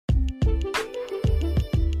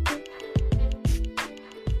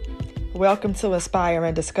Welcome to Inspire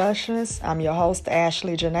and Discussions. I'm your host,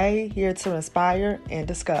 Ashley Janae, here to inspire and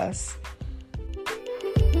discuss.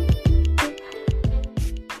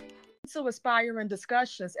 To Inspire and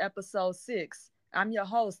Discussions, episode 6. I'm your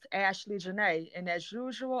host, Ashley Janae, and as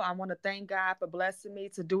usual, I want to thank God for blessing me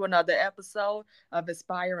to do another episode of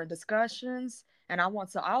Inspire and Discussions. And I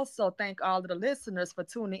want to also thank all of the listeners for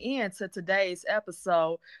tuning in to today's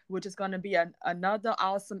episode, which is going to be another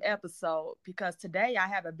awesome episode because today I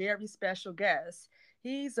have a very special guest.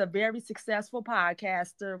 He's a very successful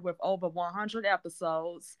podcaster with over 100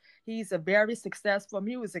 episodes. He's a very successful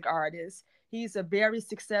music artist. He's a very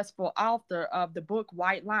successful author of the book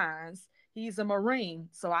White Lines. He's a Marine,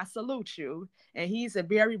 so I salute you. And he's a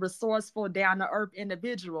very resourceful, down-to-earth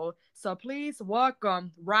individual. So please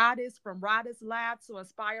welcome Rodis from Rodis Lab to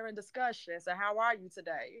Inspiring Discussion. So how are you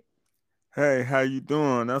today? Hey, how you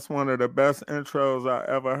doing? That's one of the best intros I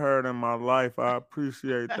ever heard in my life. I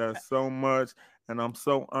appreciate that so much, and I'm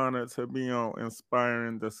so honored to be on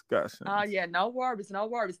Inspiring Oh, Discussions. yeah, no worries, no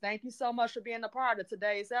worries. Thank you so much for being a part of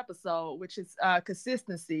today's episode, which is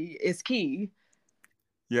consistency is key.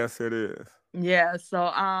 Yes, it is. Yeah, so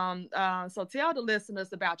tell the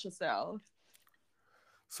listeners about yourself.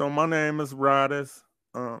 So my name is Rodis.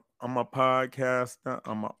 I'm a podcaster.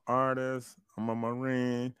 I'm an artist. I'm a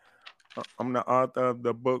Marine. I'm the author of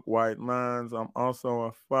the book White Lines. I'm also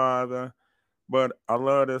a father. But I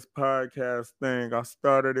love this podcast thing. I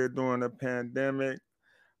started it during the pandemic.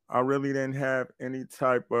 I really didn't have any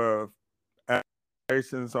type of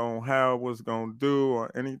expectations on how it was going to do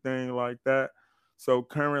or anything like that. So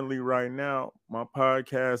currently, right now, my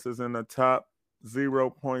podcast is in the top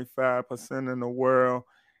 0.5% in the world.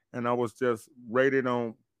 And I was just rated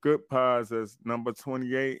on Good Pods as number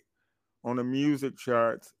 28 on the music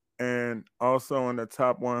charts and also in the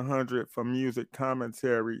top 100 for music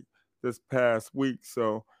commentary this past week.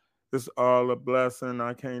 So it's all a blessing.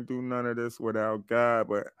 I can't do none of this without God,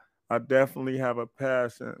 but I definitely have a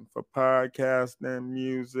passion for podcasting,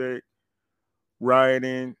 music,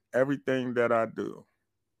 writing, everything that I do.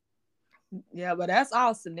 Yeah, but that's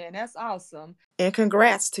awesome, man. That's awesome. And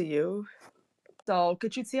congrats to you. So,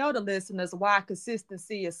 could you tell the listeners why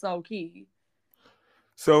consistency is so key?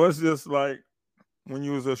 So it's just like when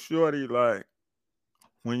you was a shorty, like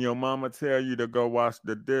when your mama tell you to go wash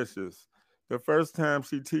the dishes. The first time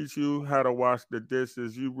she teach you how to wash the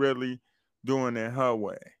dishes, you really doing it her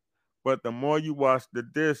way. But the more you wash the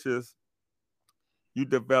dishes, you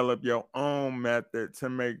develop your own method to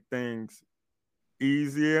make things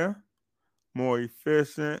easier, more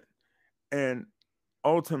efficient, and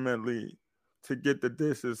ultimately to get the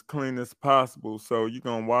dishes clean as possible. So you're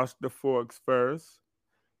gonna wash the forks first,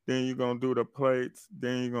 then you're gonna do the plates,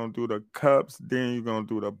 then you're gonna do the cups, then you're gonna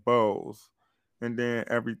do the bowls, and then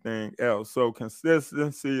everything else. So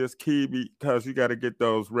consistency is key because you gotta get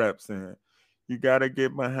those reps in. You gotta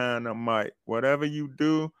get behind the mic. Whatever you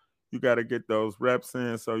do, you gotta get those reps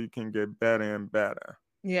in so you can get better and better.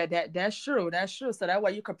 Yeah, that's true. That's true. So that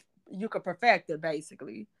way you could perfect it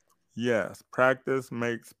basically. Yes, practice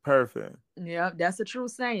makes perfect. Yeah, that's a true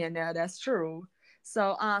saying. Now that's true.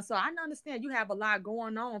 So I understand you have a lot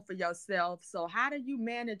going on for yourself. So how do you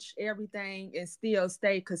manage everything and still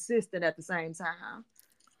stay consistent at the same time?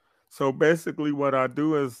 So basically what I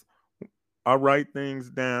do is I write things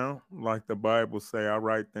down, like the Bible say, I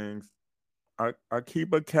write things. I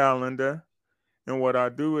keep a calendar, and what I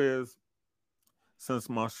do is, since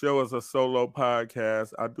my show is a solo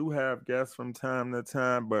podcast, I do have guests from time to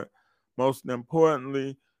time, but most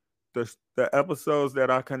importantly, the episodes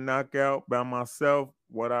that I can knock out by myself,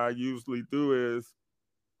 what I usually do is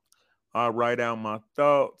I write out my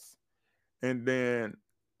thoughts and then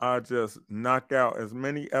I just knock out as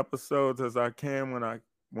many episodes as I can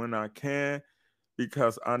when I can,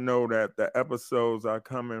 because I know that the episodes are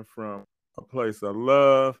coming from a place of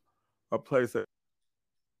love, a place of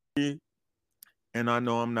peace, and I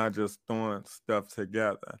know I'm not just throwing stuff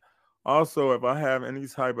together. Also, if I have any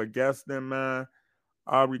type of guest in mind,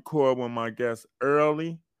 I record with my guests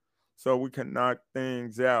early so we can knock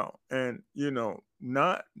things out. And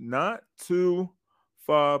not too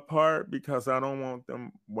far apart because I don't want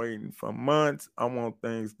them waiting for months. I want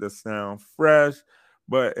things to sound fresh.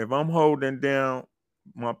 But if I'm holding down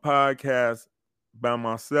my podcast by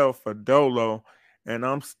myself for Dolo and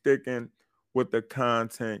I'm sticking with the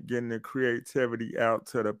content, getting the creativity out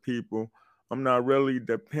to the people, I'm not really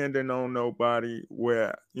depending on nobody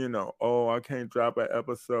where, oh, I can't drop an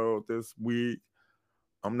episode this week.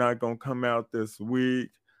 I'm not going to come out this week.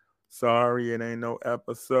 Sorry, it ain't no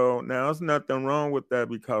episode. Now, there's nothing wrong with that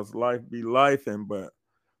because life be lifing, but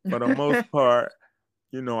for the most part,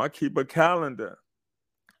 I keep a calendar.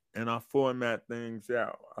 and I format things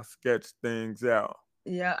out. I sketch things out.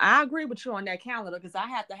 Yeah, I agree with you on that calendar because I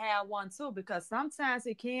have to have one too. Because sometimes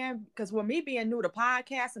it can, because with me being new to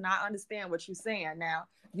podcast, and I understand what you're saying now,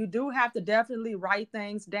 you do have to definitely write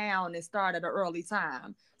things down and start at an early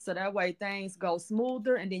time. So that way things go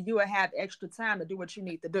smoother and then you will have extra time to do what you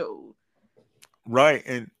need to do. Right.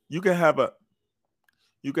 And you can have a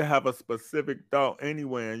specific thought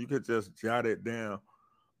anywhere and you could just jot it down.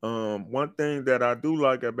 One thing that I do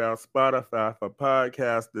like about Spotify for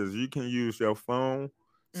podcasters, you can use your phone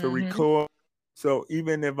to Mm-hmm. record. So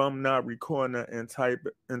even if I'm not recording an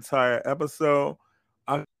entire episode,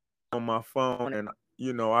 I on my phone and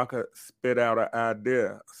I could spit out an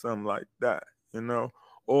idea, something like that,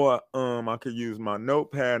 Or I could use my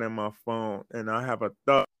notepad in my phone and I have a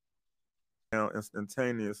thought down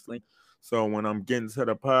instantaneously. So when I'm getting to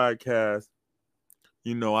the podcast,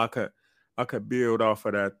 I could build off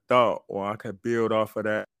of that thought or I could build off of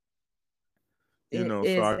that, so I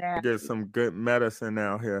could get Exactly. some good medicine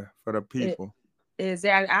out here for the It, people.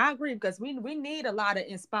 exactly. I agree because we need a lot of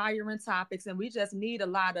inspiring topics and we just need a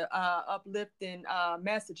lot of uplifting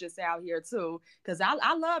messages out here too. Because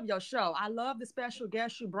I love your show. I love the special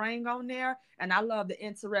guests you bring on there and I love the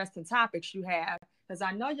interesting topics you have. Because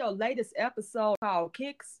I know your latest episode called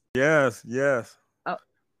Kicks. Yes, yes. Uh,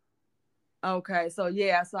 okay, so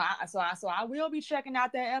yeah, so I will be checking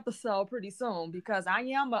out that episode pretty soon because I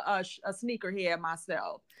am a sneakerhead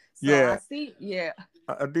myself. So I Yeah, see, yeah.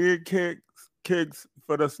 I did kicks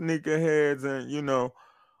for the sneakerheads, and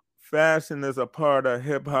fashion is a part of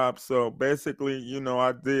hip hop. So basically,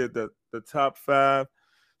 I did the top 5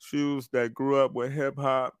 shoes that grew up with hip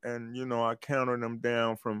hop, and I counted them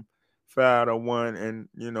down from 5 to 1, and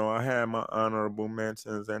I had my honorable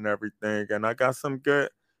mentions and everything, and I got some good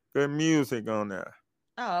music on there.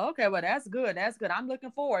 Oh, okay. Well, that's good. That's good. I'm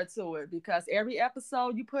looking forward to it because every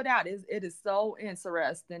episode you put out is so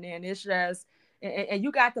interesting, and it's just and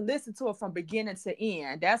you got to listen to it from beginning to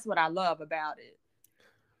end. That's what I love about it.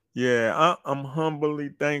 Yeah, I'm humbly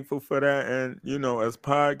thankful for that. And, as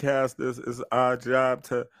podcasters, it's our job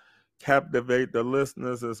to captivate the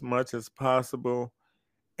listeners as much as possible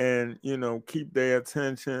and, keep their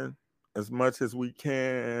attention as much as we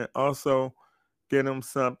can. And also get them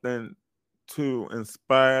something to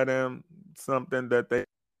inspire them, something that they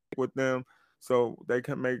with them so they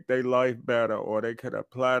can make their life better or they could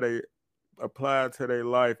apply it to their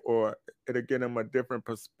life, or it'll get them a different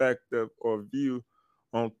perspective or view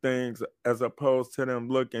on things as opposed to them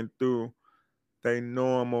looking through their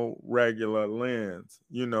normal regular lens.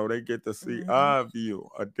 They get to see Hmm. our view,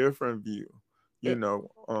 a different view.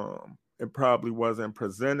 It probably wasn't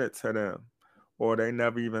presented to them or they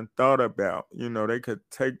never even thought about. They could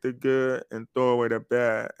take the good and throw away the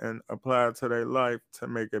bad and apply it to their life to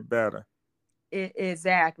make it better.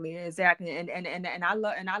 Exactly, exactly, and I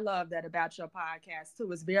love that about your podcast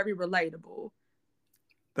too. It's very relatable.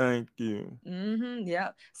 Thank you.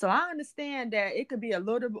 Yeah. So I understand that it could be a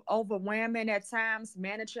little overwhelming at times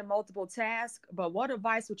managing multiple tasks, but what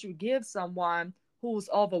advice would you give someone who's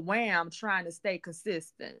overwhelmed trying to stay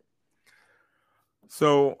consistent?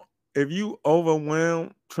 So if you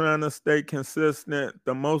overwhelmed trying to stay consistent,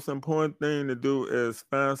 the most important thing to do is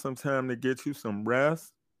find some time to get you some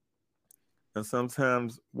rest. And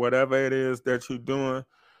sometimes whatever it is that you're doing,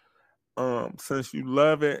 since you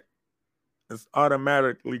love it, it's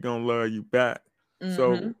automatically gonna love you back. Mm-hmm.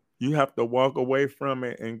 So you have to walk away from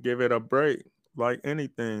it and give it a break. Like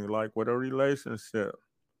anything, like with a relationship.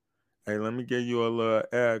 Hey, let me give you a little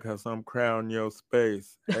air because I'm crowding your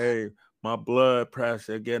space. Hey, my blood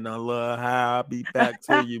pressure getting a little high. I'll be back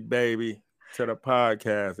to you, baby, to the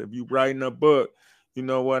podcast. If you writing a book, you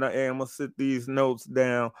know what I am. I'm going to sit these notes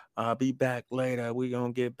down. I'll be back later. We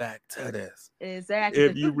going to get back to this. Exactly.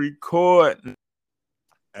 If Because you you, record,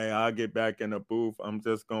 hey, I'll get back in the booth. I'm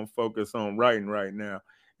just going to focus on writing right now.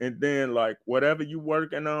 And then, like, whatever you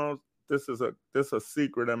working on, this a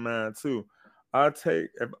secret of mine, too.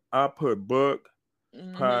 If I put book,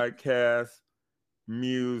 mm-hmm. podcast,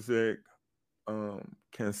 music,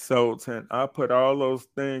 consultant. I put all those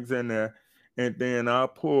things in there, and then I'll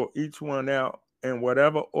pull each one out, and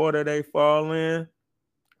whatever order they fall in,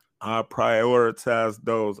 I prioritize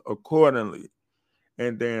those accordingly,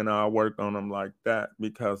 and then I'll work on them like that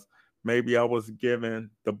because maybe I was giving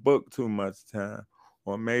the book too much time,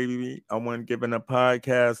 or maybe I wasn't giving the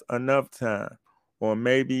podcast enough time, or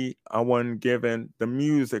maybe I wasn't giving the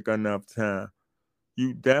music enough time.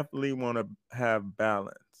 You definitely want to have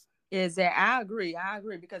balance. Is that I agree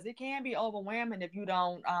because it can be overwhelming if you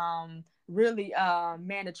don't really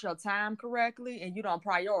manage your time correctly and you don't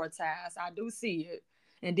prioritize. I do see it.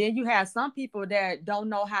 And then you have some people that don't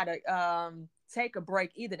know how to take a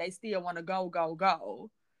break either. They still want to go, go, go.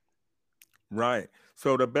 Right.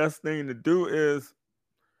 So the best thing to do is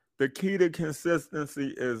the key to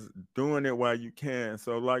consistency is doing it while you can.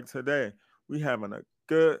 So like today, we having a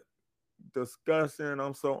good discussion.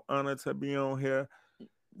 I'm so honored to be on here.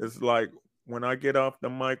 It's like when I get off the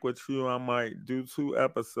mic with you, I might do 2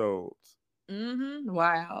 episodes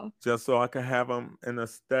Wow. just so I can have them in a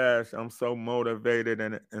stash. I'm so motivated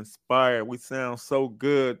and inspired. We sound so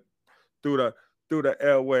good through the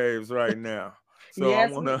airwaves right now. So I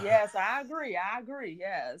Yes, want to. yes, I agree. I agree.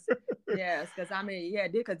 Yes. Yes, because I mean, yeah,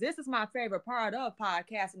 because this is my favorite part of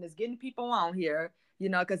podcasting is getting people on here,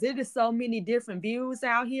 because it is so many different views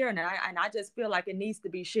out here, and I just feel like it needs to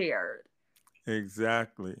be shared.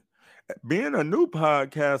 Exactly. Being a new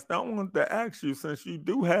podcast, I want to ask you, since you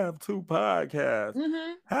do have 2 podcasts,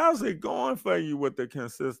 Mm-hmm. how's it going for you with the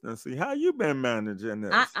consistency? How you been managing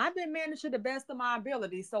this? I've been managing the best of my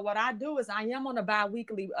ability. So what I do is I am on a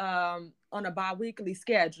bi-weekly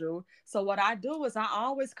schedule. So what I do is I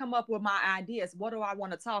always come up with my ideas. What do I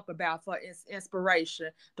want to talk about for inspiration?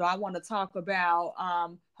 Do I want to talk about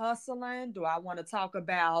hustling? Do I want to talk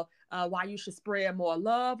about why you should spread more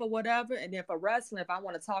love or whatever? And then for wrestling, if I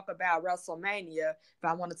want to talk about WrestleMania, if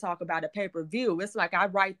I want to talk about a pay-per-view, it's like I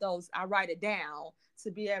write it down to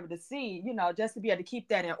be able to see, just to be able to keep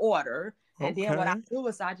that in order. And then what I Okay. do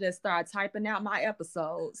is I just start typing out my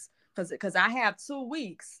episodes because I have 2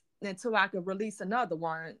 weeks until I could release another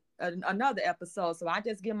one, another episode. So I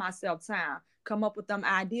just give myself time, come up with them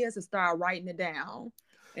ideas and start writing it down.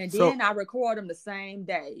 And So, then I record them the same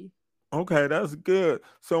day. okay, that's good.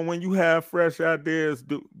 So when you have fresh ideas,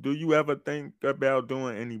 do you ever think about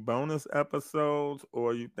doing any bonus episodes,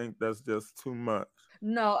 or you think that's just too much?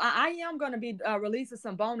 No, I am going to be releasing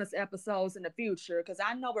some bonus episodes in the future because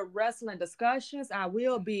I know with wrestling discussions, I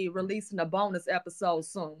will be releasing a bonus episode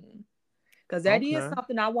soon. Because that is Okay.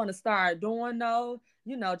 something I want to start doing, though.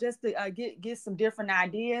 Just to get some different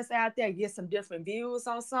ideas out there, get some different views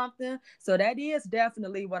on something. So that is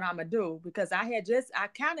definitely what I'm gonna do. Because I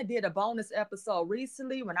kind of did a bonus episode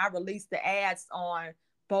recently when I released the ads on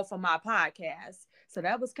both of my podcasts. So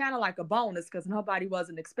that was kind of like a bonus because nobody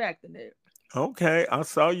wasn't expecting it. Okay. I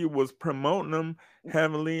saw you was promoting them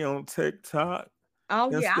heavily on TikTok,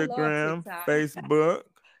 Oh yeah, I love Instagram, TikTok. Facebook.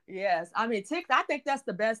 Yes, I mean TikTok. I think that's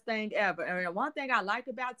the best thing ever. And one thing I like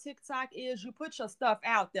about TikTok is you put your stuff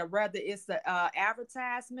out there, whether it's a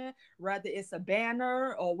advertisement, whether it's a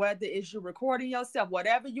banner, or whether it's you recording yourself.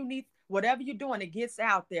 Whatever you need, whatever you're doing, it gets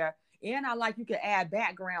out there. And I like you can add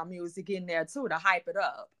background music in there too to hype it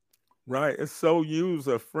up. Right. It's so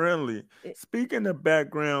user friendly. It, Speaking of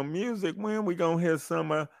background music, when we gonna hear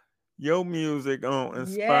some of your music on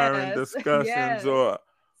inspiring yes, discussions yes. or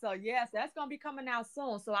So yes, that's gonna be coming out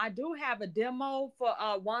soon. So I do have a demo for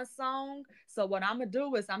one song. So what I'm gonna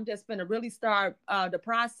do is I'm just gonna really start the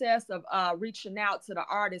process of reaching out to the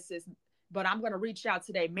artists. But I'm gonna reach out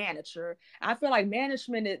to their manager. I feel like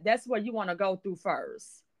that's where you want to go through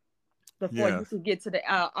first before you yes. can get to the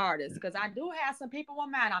artist. Because I do have some people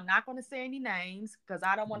in mind. I'm not going to say any names because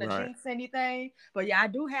I don't want to Right. jinx anything. But yeah, I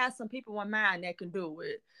do have some people in mind that can do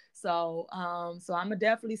it. So I'm gonna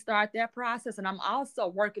definitely start that process, and I'm also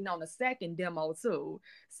working on a second demo too.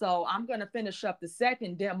 So I'm gonna finish up the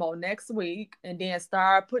second demo next week, and then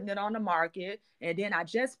start putting it on the market. And then I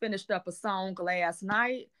just finished up a song last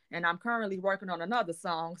night, and I'm currently working on another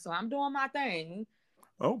song. So I'm doing my thing.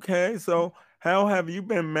 Okay. So how have you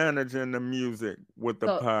been managing the music with the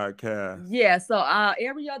So podcast? yeah, so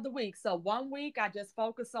every other week. So one week I just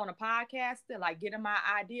focus on a podcast and like getting my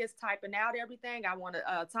ideas, typing out everything I want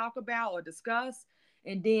to talk about or discuss.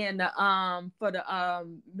 And then for the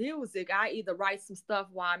music, I either write some stuff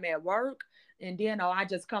while I'm at work, and then I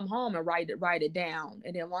just come home and write it down.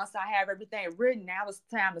 And then once I have everything written, now it's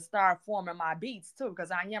time to start forming my beats too,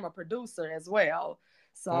 because I am a producer as well.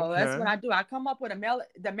 So that's what Okay. I do. I come up with a melody.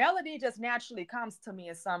 The melody just naturally comes to me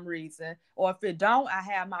in some reason. Or if it don't, I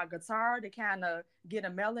have my guitar to kind of get a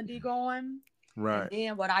melody going. And Right.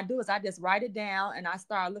 then what I do is I just write it down and I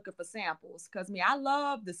start looking for samples. Cause I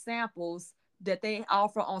love the samples that they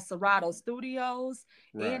offer on Serato Studios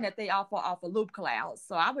and Right. that they offer off of Loop Cloud.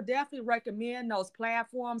 So I would definitely recommend those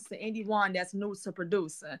platforms to anyone that's new to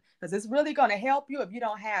producing because it's really going to help you if you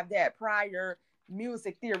don't have that prior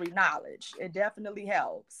music theory knowledge. It definitely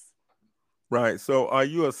helps. Right. So are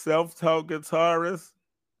you a self-taught guitarist?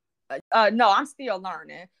 No, I'm still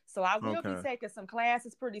learning. So I will be Okay. taking some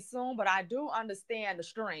classes pretty soon, but I do understand the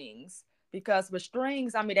strings because with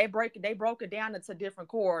strings, I mean they broke it down into different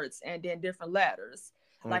chords and then different letters.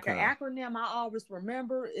 Like an Okay. acronym I always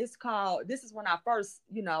remember, it's called, this is when I first,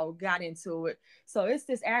 got into it. So it's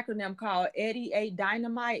this acronym called Eddie A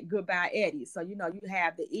Dynamite, Goodbye Eddie. So, you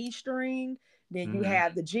have the E string, then you Mm-hmm.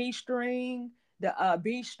 have the G string, the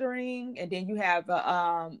B string, and then you have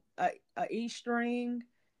a E string,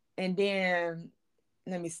 and then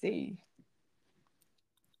let me see.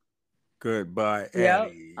 Goodbye, Yep.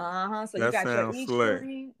 Eddie. Uh-huh. So you That got your sounds E slick.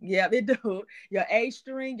 string. Yep, it do. Your A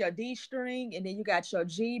string, your D string, and then you got your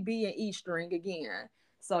G, B, and E string again.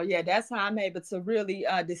 So yeah, that's how I'm able to really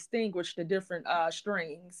distinguish the different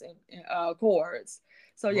strings and chords.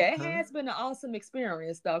 So yeah, it Okay. has been an awesome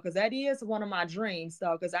experience though, because that is one of my dreams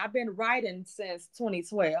though, because I've been writing since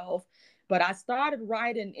 2012. But I started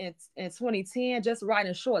writing in 2010, just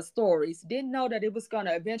writing short stories. Didn't know that it was going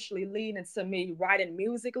to eventually lead into me writing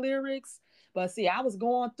music lyrics. But see, I was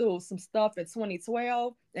going through some stuff in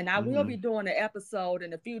 2012, and I will Mm-hmm. be doing an episode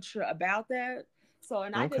in the future about that. So,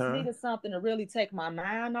 and I just Okay. needed something to really take my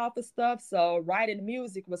mind off of stuff. So, writing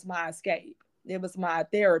music was my escape. It was my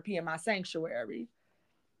therapy and my sanctuary.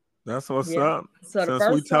 That's what's Yeah. up. So the Since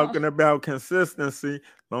we first song, talking about consistency,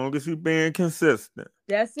 long as you being consistent.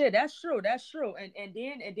 that's it. That's true. That's true. And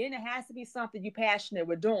then it has to be something you passionate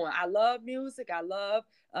with doing. I love music. I love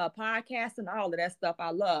podcasting, all of that stuff.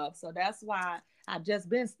 I love. So that's why I've just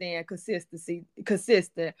been staying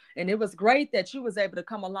consistent. And it was great that you was able to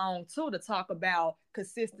come along too to talk about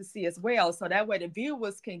consistency as well. So that way the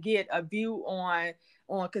viewers can get a view on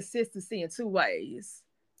consistency in two ways.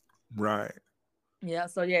 Right. Yeah,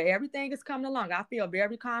 so yeah, everything is coming along. I feel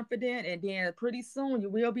very confident, and then pretty soon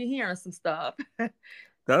you will be hearing some stuff.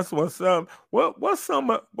 That's what's up. What's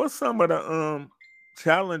some of the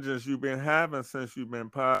challenges you've been having since you've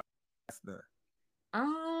been podcasting?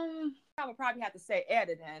 I would probably have to say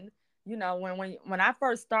editing. When I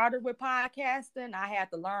first started with podcasting, I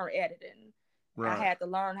had to learn editing. I Right. had to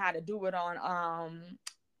learn how to do it on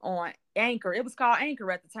Anchor. It was called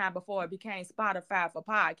Anchor at the time before it became Spotify for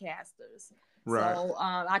podcasters. Right. So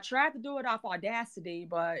I tried to do it off Audacity,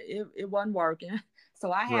 but it wasn't working.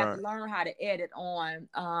 So I had to Right. learn how to edit on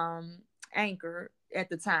Anchor at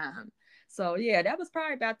the time. So yeah, that was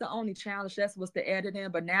probably about the only challenge. That was the editing.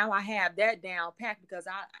 But now I have that down packed because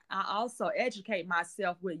I also educate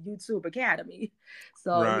myself with YouTube Academy.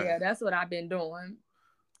 So Right. yeah, that's what I've been doing.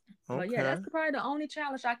 But yeah, Okay. that's probably the only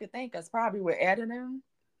challenge I could think of is probably with editing.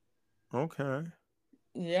 Okay.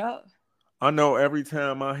 Yeah. I know every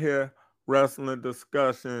time I hear wrestling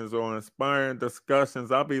discussions or inspiring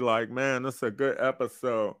discussions, I'll be like, man, this is a good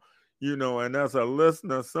episode. And as a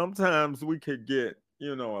listener, sometimes we could get, a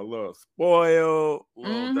little spoiled, a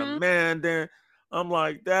little Mm-hmm. demanding. I'm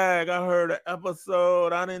like, Dag, I heard an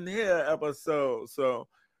episode. I didn't hear an episode. So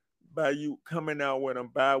by you coming out with them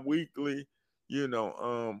bi-weekly,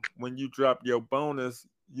 when you drop your bonus,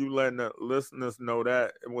 you letting the listeners know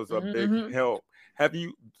that it was a big Mm-hmm. help.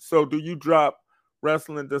 Do you drop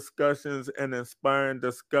wrestling discussions and inspiring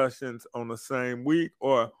discussions on the same week,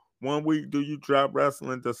 or one week do you drop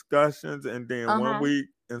wrestling discussions and then one Uh-huh. week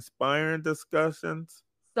inspiring discussions?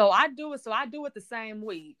 So I do it the same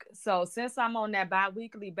week. So since I'm on that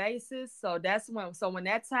bi-weekly basis, when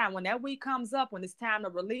that week comes up, when it's time to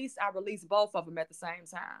release, I release both of them at the same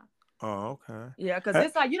time. Oh, okay. Yeah, because Ha-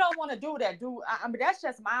 it's like you don't want to do that. I mean, that's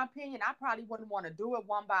just my opinion. I probably wouldn't want to do it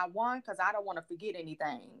one by one because I don't want to forget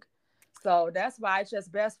anything. So that's why it's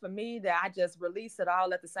just best for me that I just release it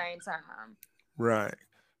all at the same time. Right.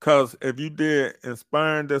 Because if you did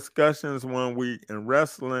inspiring discussions one week and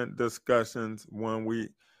wrestling discussions one week,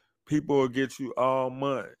 people will get you all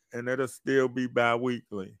month and it'll still be bi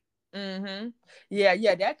weekly. Mm-hmm.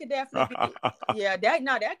 Yeah, that could definitely be. Yeah,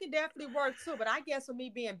 that could definitely work too. But I guess with me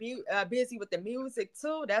being busy with the music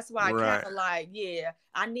too, that's why I kind Right. of like, yeah,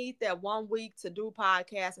 I need that 1 week to do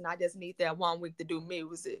podcast, and I just need that 1 week to do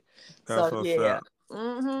music. That's So what's yeah. up.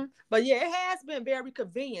 But yeah, it has been very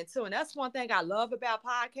convenient too, and that's one thing I love about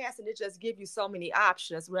podcasting. It just gives you so many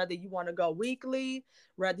options, whether you want to go weekly,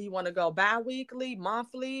 whether you want to go bi-weekly,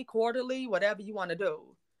 monthly, quarterly, whatever you want to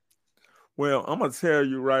do. Well, I'm going to tell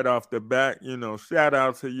you right off the bat, shout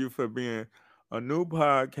out to you for being a new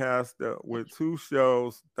podcaster with two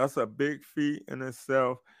shows. That's a big feat in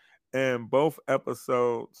itself. And both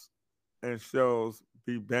episodes and shows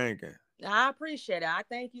be banging. I appreciate it. I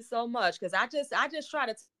thank you so much because I just try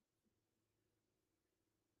to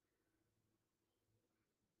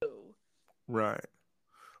do. Right.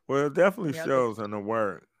 Well, it definitely Yeah, cause shows in the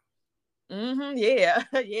work. Yeah,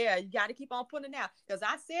 yeah. You got to keep on putting it out because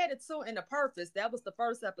I said it too in the purpose. That was the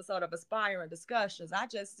first episode of Aspiring Discussions. I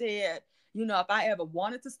just said, if I ever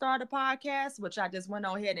wanted to start a podcast, which I just went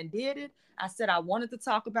on ahead and did it, I said I wanted to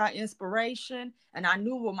talk about inspiration, and I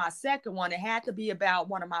knew with my second one it had to be about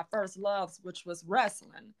one of my first loves, which was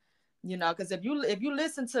wrestling. Because if you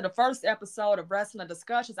listen to the first episode of Wrestling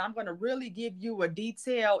Discussions, I'm going to really give you a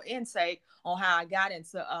detailed intake on how I got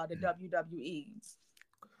into the WWE.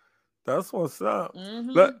 That's what's up.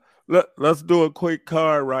 Let, Mm-hmm. let's do a quick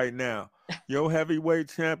card right now. Your heavyweight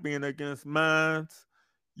champion against mines.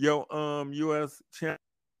 Your US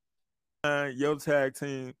champion, your tag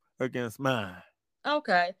team against mine.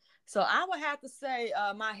 Okay. So I would have to say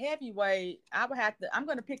my heavyweight, I'm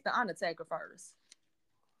gonna pick the Undertaker first.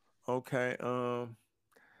 Okay.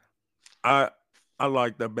 I I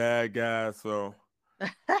like the bad guy, so You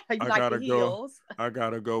I like the gotta go. heels. I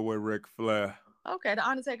gotta go with Ric Flair. Okay, the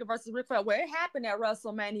Undertaker versus Ric Flair. Well, it happened at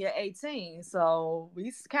WrestleMania 18, so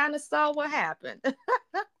we kind of saw what happened.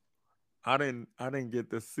 I didn't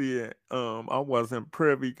get to see it. I wasn't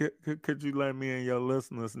privy. Could you let me and your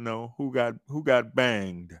listeners know who got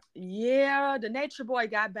banged? Yeah, the Nature Boy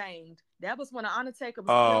got banged. That was when the Undertaker was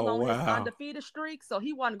still Oh on his wow. undefeated streak, so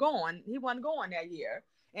he wasn't going. He wasn't going that year.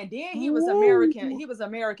 And then he was Woo. American. He was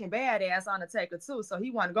American badass Undertaker too, so he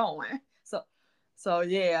wasn't going. So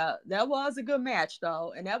yeah, that was a good match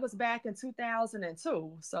though, and that was back in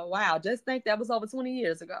 2002. So wow, just think that was over 20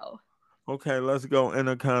 years ago. Okay, let's go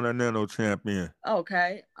Intercontinental Champion.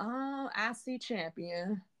 Okay, IC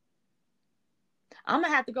champion. I'm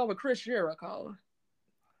gonna have to go with Chris Jericho.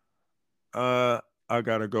 I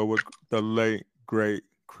gotta go with the late great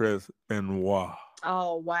Chris Benoit.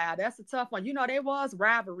 Oh wow, that's a tough one. There was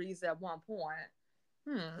rivalries at one point.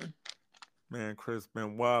 Hmm. Man, Chris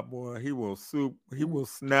Benoit, boy, he will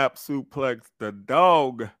snap suplex the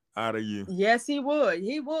dog out of you. Yes, he would.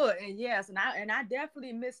 He would, and yes, and I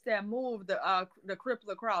definitely missed that move, the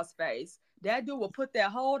crippler crossface. That dude will put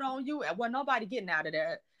that hold on you, and wasn't nobody getting out of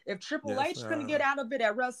that. If Triple Yes, H couldn't get out of it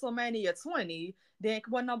at WrestleMania 20, then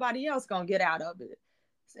wasn't nobody else gonna get out of it.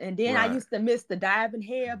 And then I right, used to miss the diving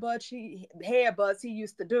headbutts he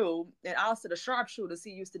used to do, and also the sharpshooters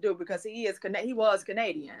he used to do because he was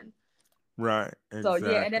Canadian. right, So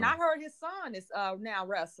yeah, and then exactly. I heard his son is now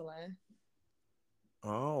wrestling.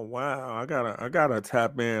 Oh wow, I gotta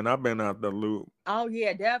tap in. I've been out the loop. Oh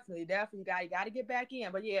yeah, definitely, definitely. You got to get back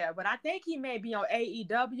in. But yeah, but I think he may be on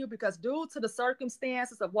AEW because due to the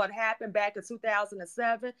circumstances of what happened back in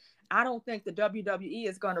 2007, I don't think the WWE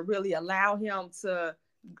is going to really allow him to It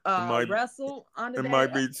might wrestle under it that.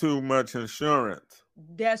 might be too much insurance.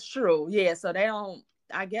 That's true. Yeah, so they don't.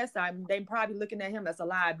 I guess they probably looking at him as a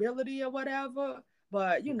liability or whatever.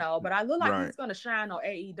 But I look like Right, he's gonna shine on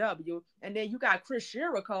AEW. And then you got Chris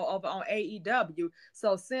Jericho over on AEW.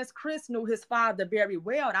 So since Chris knew his father very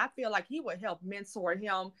well, I feel like he would help mentor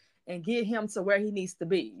him and get him to where he needs to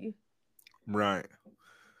be. right.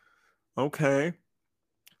 Okay,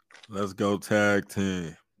 let's go tag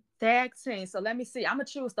team. Tag team. So let me see. I'm gonna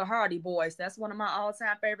choose the Hardy Boys. That's one of my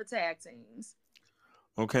all-time favorite tag teams.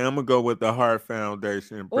 Okay, I'm gonna go with the Hart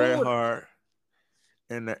Foundation. Bret Oh, Hart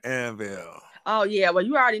and the Anvil. oh yeah, well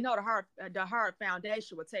you already know the Heart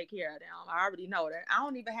Foundation will take care of them. I already know that. I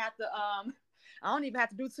don't even have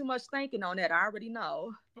to do too much thinking on that. I already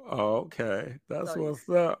know. Okay, that's So what's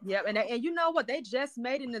up. yeah, and you know what? They just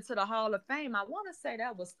made it into the Hall of Fame. I want to say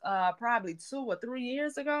that was probably 2 or 3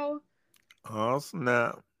 years ago. Oh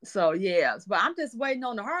snap! So yeah, but I'm just waiting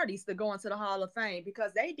on the Hardys to go into the Hall of Fame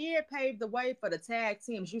because they did pave the way for the tag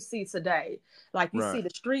teams you see today. Like you see Right. the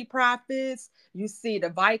Street Profits, you see the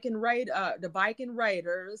Viking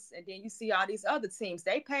Raiders, and then you see all these other teams.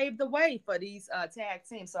 They paved the way for these tag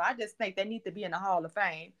teams. So I just think they need to be in the Hall of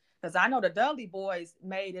Fame because I know the Dudley Boys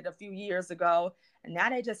made it a few years ago, and now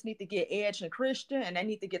they just need to get Edge and Christian, and they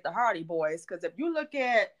need to get the Hardy Boys because if you look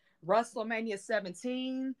at WrestleMania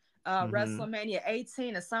 17, Mm-hmm. WrestleMania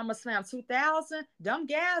 18 and SummerSlam 2000, them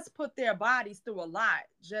guys put their bodies through a lot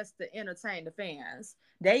just to entertain the fans.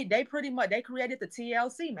 They pretty much they created the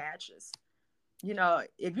TLC matches.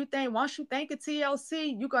 If you think once you think of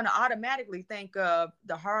TLC, you're gonna automatically think of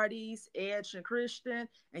the Hardys, Edge and Christian,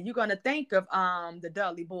 and you're gonna think of the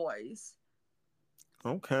Dudley Boys.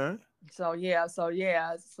 Okay. So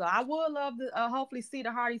I would love to hopefully see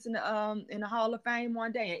the Hardys in the Hall of Fame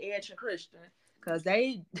one day and Edge and Christian because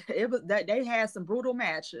they had some brutal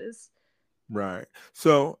matches. Right.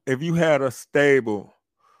 So if you had a stable,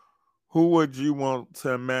 who would you want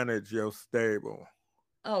to manage your stable?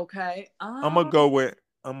 Okay. I'm gonna go with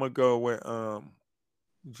I'm gonna go with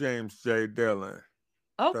James J. Dillon,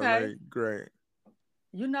 the Okay. late great.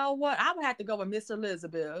 You know what? I would have to go with Miss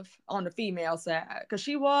Elizabeth on the female side because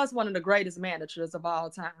she was one of the greatest managers of all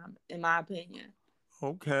time, in my opinion.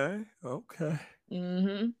 Okay, okay.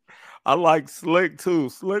 Mm-hmm. I like Slick too.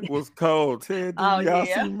 Slick was cold. Ted Oh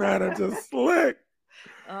yeah. DiBiase manager Slick.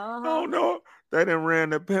 Uh huh. Oh no, they done ran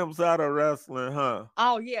the pimps out of wrestling, huh?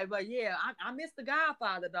 Oh yeah, but yeah, I missed the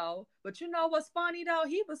Godfather though. But you know what's funny though?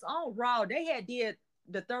 He was on Raw. They had did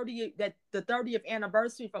the 30th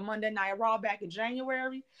anniversary for Monday Night Raw back in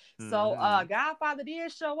January. So Hmm. Godfather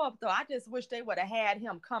did show up though. I just wish they would have had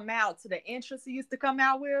him come out to the entrance he used to come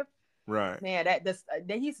out with. Right. Man,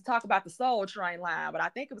 they used to talk about the Soul Train line, but I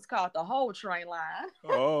think it was called the Whole Train line.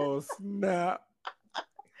 Oh snap!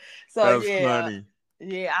 So That's yeah, funny.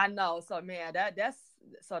 yeah, I know. So man, that's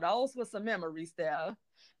so those were some memories there.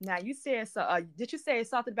 Now you said so. Did you say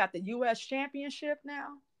something about the U.S. Championship now?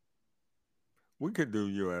 We could do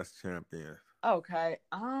U.S. champion. Okay.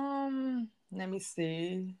 Let me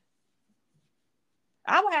see.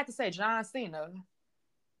 I would have to say John Cena.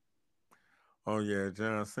 Oh yeah,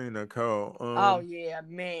 John Cena Cole. Oh yeah,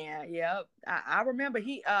 man. Yep. I remember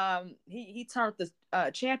he turned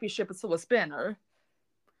the championship into a spinner.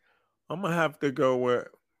 I'm gonna have to go with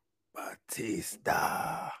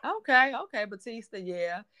Batista. Okay, okay, Batista,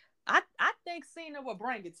 yeah. I think Cena will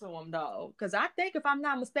bring it to him though, because I think if I'm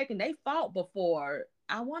not mistaken, they fought before.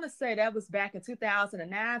 I want to say that was back in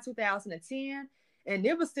 2009, 2010, and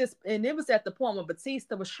it was at the point when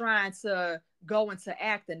Batista was trying to go into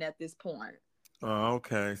acting at this point. Oh,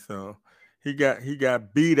 okay. So he got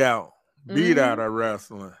beat out Mm-hmm. of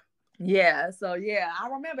wrestling. Yeah, so yeah, I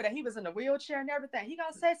remember that he was in a wheelchair and everything. He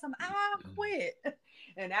gonna say something, I'll quit.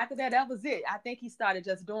 And after that, that was it. I think he started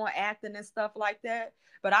just doing acting and stuff like that.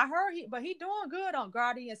 But I heard he doing good on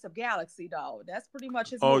Guardians of Galaxy though. That's pretty much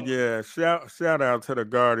his Oh movie. yeah, shout out to the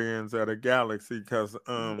Guardians of the Galaxy because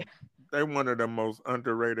Yeah. they one of the most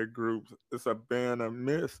underrated groups. It's a band of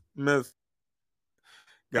miss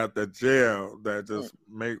got the jail that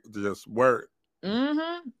just work.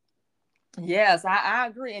 Mm-hmm. Yes, I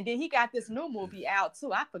agree. And then he got this new movie out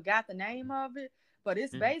too. I forgot the name of it, but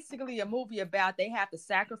it's basically a movie about they have to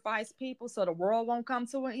sacrifice people so the world won't come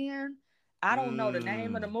to an end. I don't know the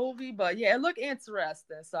name of the Mm, movie, but yeah, it looked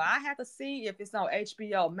interesting. So I have to see if it's on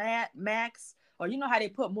HBO Max, or you know how they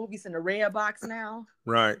put movies in the red box now.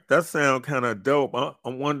 right, that sound kind of dope. I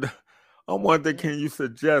wonder, can you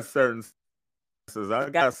suggest certain sentences? I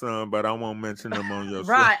got some, but I won't mention them on your show.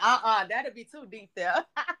 Right. That'd be too deep there.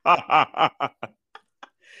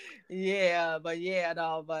 Yeah, but yeah,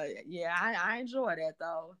 though, but yeah, I enjoy that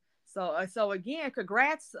though. So again,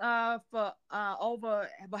 congrats for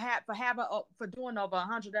having for doing over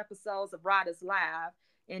 100 episodes of Riders Live,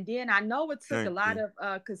 and then I know it took a Thank lot you.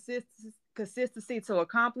 of consistency to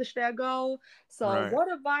accomplish that goal. So, Right. what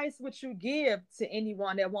advice would you give to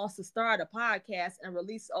anyone that wants to start a podcast and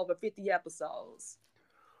release over 50 episodes?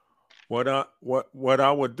 What I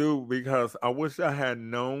would do, because I wish I had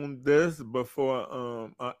known this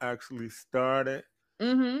before I actually started.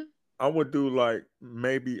 Mm-hmm. I would do like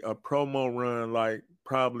maybe a promo run, like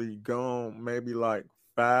probably go on maybe like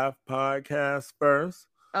 5 podcasts first,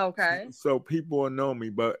 Okay. so people will know me.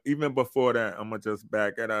 But even before that, I'm gonna just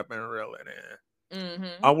back it up and reel it in.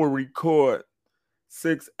 I Mm-hmm. will record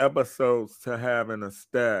 6 episodes to have in a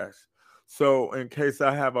stash. So in case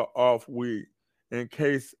I have an off week, in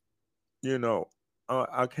case you know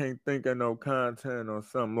I can't think of no content or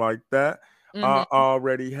something like that, I Mm-hmm.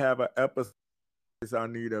 already have an episode. I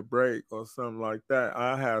need a break or something like that.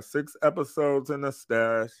 I have 6 episodes in the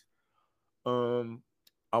stash. Um,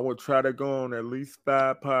 I will try to go on at least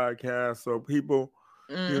 5 podcasts so people,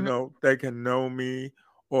 Mm-hmm. they can know me,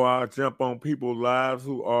 or I'll jump on people's lives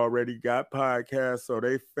who already got podcasts so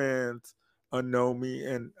they fans know me,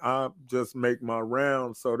 and I'll just make my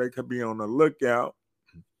rounds so they could be on the lookout,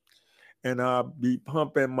 and I'll be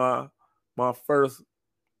pumping my first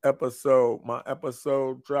episode. My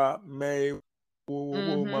episode drop May. Woo, woo,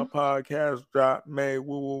 woo. My Mm-hmm. podcast drop May.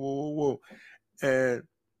 Woo, woo, woo, woo, woo. And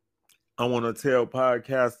I want to tell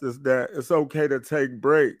podcasters that it's okay to take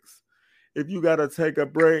breaks. If you got to take a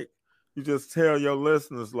break, you just tell your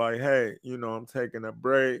listeners, like, hey, I'm taking a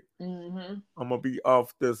break. Mm-hmm. I'm going to be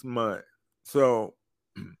off this month. So,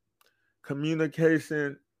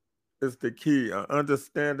 communication is the key.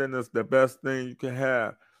 Understanding is the best thing you can have.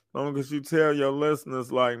 As long as you tell your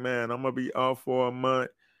listeners, like, man, I'm going to be off for a month.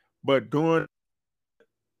 But during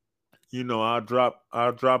I'll drop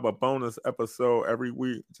a bonus episode every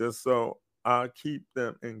week just so I keep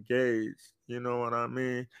them engaged. You know what I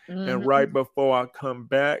mean? And Mm-hmm. right before I come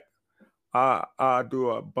back, I do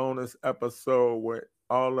a bonus episode with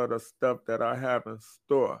all of the stuff that I have in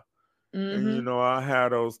store. And Mm-hmm. I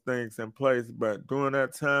have those things in place. But during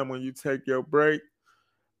that time when you take your break,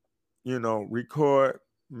 record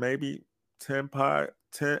maybe 10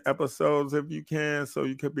 episodes if you can, so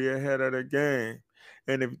you could be ahead of the game.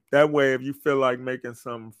 And if that way, if you feel like making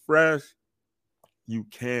something fresh, you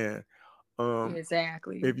can.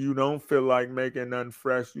 Exactly. If you don't feel like making nothing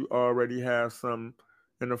fresh, you already have some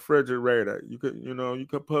in the refrigerator. You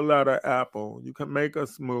could pull out an apple. You can make a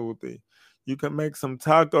smoothie. You can make some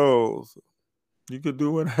tacos. You could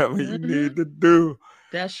do whatever you Mm-hmm. need to do.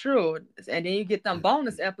 That's true. And then you get them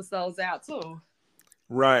bonus episodes out too.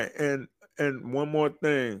 Right. And one more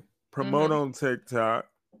thing. Promote Mm-hmm. on TikTok,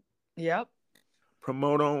 Yep.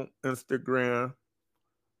 promote on Instagram,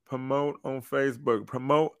 promote on Facebook,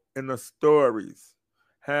 promote in the stories.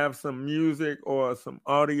 Have some music or some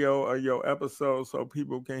audio of your episode so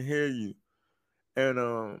people can hear you.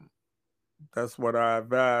 And that's what I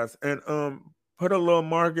advise. And put a little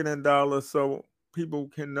marketing dollar so people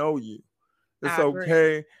can know you. It's I agree.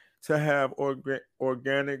 okay to have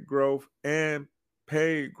organic growth and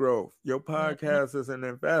paid growth. Your Mm-hmm. podcast is an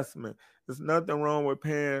investment. There's nothing wrong with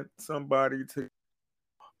paying somebody to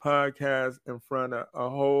podcast in front of a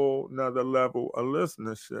whole nother level of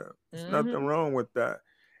listenership. There's nothing Mm-hmm. wrong with that.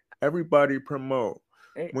 Everybody promote.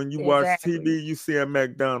 When you watch Exactly. TV, you see a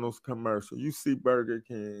McDonald's commercial, you see Burger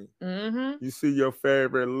King, Mm-hmm. you see your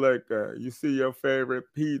favorite liquor, you see your favorite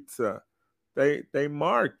pizza. They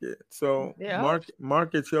market. So Yep.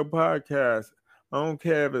 market your podcast. I don't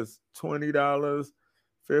care if it's $20,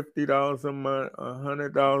 $50 a month,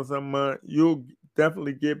 $100 a month. You'll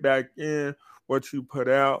definitely get back in what you put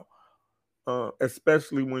out,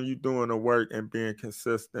 especially when you're doing the work and being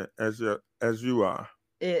consistent as you are.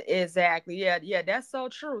 Exactly. Yeah, yeah, that's so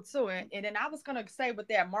true too. And then I was gonna say with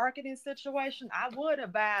that marketing situation, I would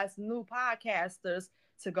advise new podcasters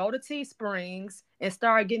to go to Teesprings and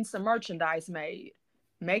start getting some merchandise made.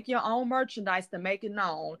 Make your own merchandise to make it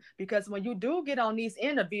known. Because when you do get on these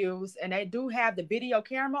interviews and they do have the video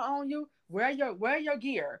camera on you, wear your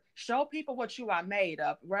gear. Show people what you are made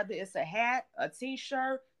of, whether it's a hat, a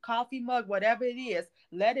t-shirt, coffee mug, whatever it is.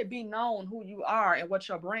 Let it be known who you are and what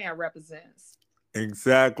your brand represents.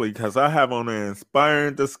 Exactly, because I have on an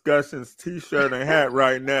Inspiring Discussions t-shirt and hat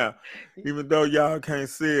right now. Even though y'all can't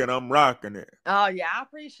see it, I'm rocking it. Oh yeah, I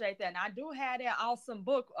appreciate that. And I do have that awesome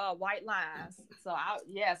book, White Lines. So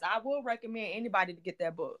I will recommend anybody to get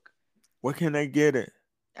that book. Where can they get it?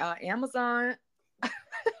 Amazon.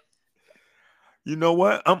 You know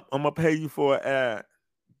what? I'm gonna pay you for an ad.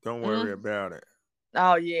 Don't worry Mm. about it.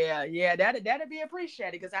 Oh yeah, yeah, that'd be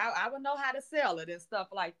appreciated because I would know how to sell it and stuff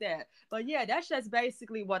like that. But yeah, that's just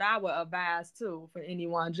basically what I would advise too for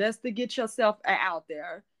anyone, just to get yourself out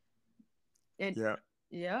there. And Yeah,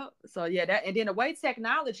 yeah, so yeah, that and then the way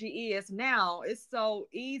technology is now, it's so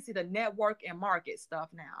easy to network and market stuff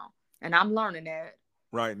now, and I'm learning that.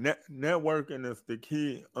 right. Networking is the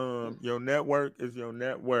key. Your network is your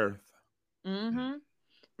net worth. Mm-hmm.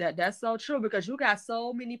 That's so true because you got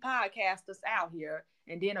so many podcasters out here.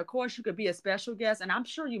 And then of course you could be a special guest. And I'm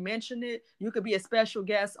sure you mentioned it. You could be a special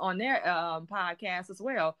guest on their podcast as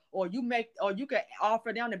well. Or you could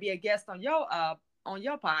offer them to be a guest on your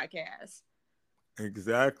podcast.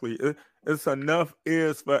 Exactly. It's enough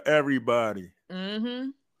ears for everybody.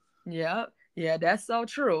 Mm-hmm. Yep. Yeah, that's so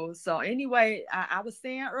true. So anyway, I was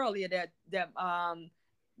saying earlier that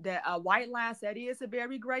White Lines, that is a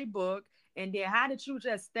very great book. And then how did you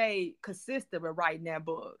just stay consistent with writing that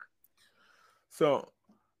book? So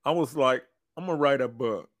I was like, I'm gonna write a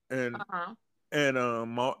book, and Uh-huh.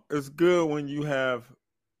 it's good when you have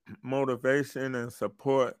motivation and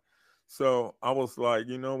support. So I was like,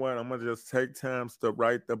 you know what? I'm gonna just take times to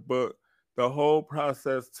write the book. The whole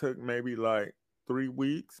process took maybe like 3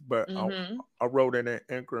 weeks, but I Mm-hmm. I wrote it in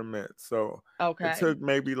increments. So it Okay. took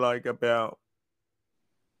maybe like about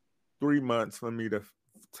 3 months for me to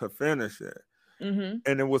finish it. Mm-hmm.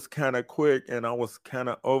 And it was kind of quick, and I was kind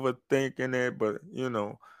of overthinking it, but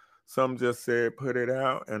some just said put it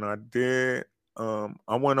out, and I did.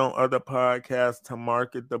 I went on other podcasts to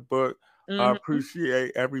market the book. I Mm-hmm.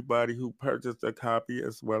 appreciate everybody who purchased a copy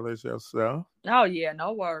as well as yourself. Oh yeah,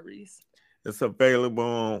 no worries. It's available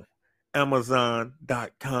on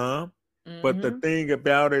Amazon.com. But the Mm-hmm. thing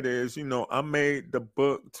about it is, I made the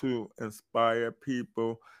book to inspire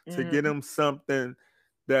people, to get Mm-hmm. them something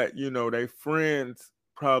that, their friends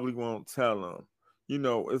probably won't tell them.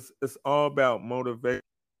 It's all about motivation,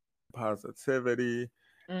 positivity,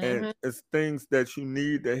 and Mm-hmm. it's things that you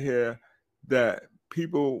need to hear that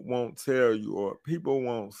people won't tell you or people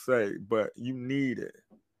won't say, but you need it.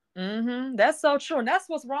 Mm-hmm. That's so true. And that's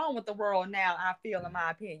what's wrong with the world now, I feel, in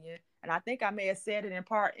my opinion. and I think I may have said it in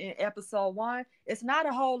part in episode 1, it's not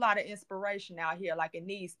a whole lot of inspiration out here like it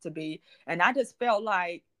needs to be. And I just felt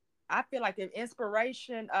like, I feel like if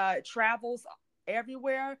inspiration travels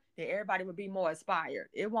everywhere, then everybody would be more inspired.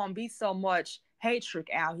 It won't be so much hatred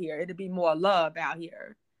out here. It'd be more love out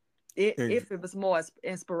here. Ex- If it was more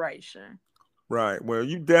inspiration. Right. Well,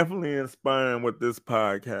 you definitely inspiring with this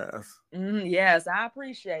podcast. Yes, I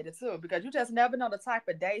appreciate it too, because you just never know the type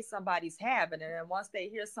of day somebody's having. And then once they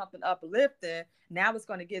hear something uplifting, now it's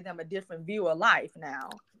going to give them a different view of life now.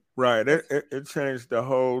 Right. It changed the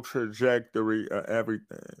whole trajectory of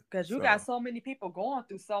everything. Because you got So, so many people going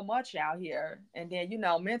through so much out here. And then,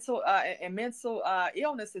 mental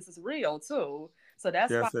illnesses is real too. So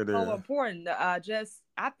that's why yes, it it's so is. important. I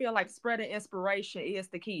feel like spreading inspiration is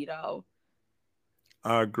the key though.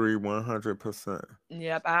 I agree 100%.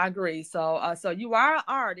 Yep, I agree. So you are an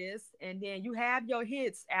artist, and then you have your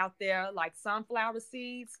hits out there like Sunflower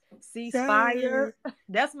Seeds, Yay. Ceasefire.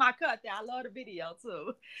 That's my cut there. I love the video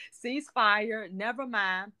too. Ceasefire,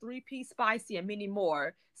 Nevermind, 3-Piece Spicy, and many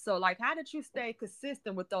more. So, like, how did you stay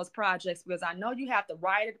consistent with those projects? Because I know you have to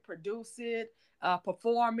write it, produce it,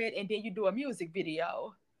 perform it, and then you do a music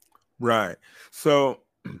video. Right. So,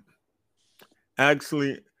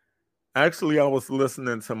 actually, I was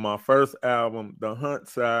listening to my first album, The Hunt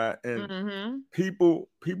Side, and Mm-hmm. people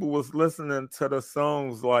was listening to the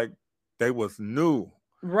songs like they was new,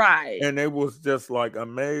 Right. and they was just like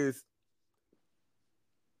amazed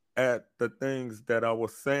at the things that I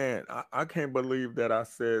was saying. I can't believe that I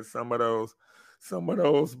said some of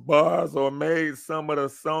those bars or made some of the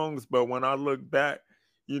songs, but when I look back,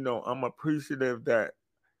 I'm appreciative that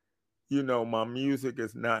my music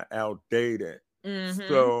is not outdated. Mm-hmm.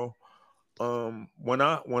 So when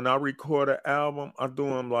I record an album, I do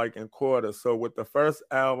them like in quarters. So with the first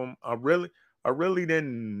album, I really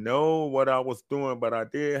didn't know what I was doing, but I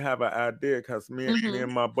did have an idea because me Mm-hmm.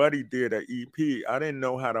 and my buddy did an EP. I didn't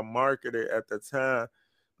know how to market it at the time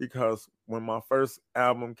because when my first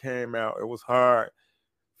album came out, it was hard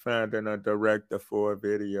finding a director for a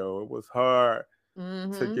video. It was hard to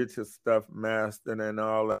Mm-hmm. get your stuff mastered and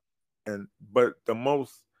all that. But the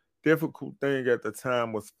most difficult thing at the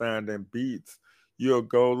time was finding beats. You'll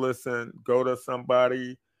go to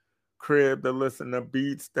somebody crib to listen to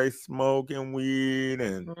beats. They smoking weed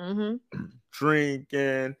and Mm-hmm.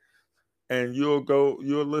 drinking, and you'll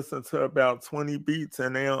listen to about 20 beats,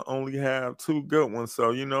 and they'll only have two good ones.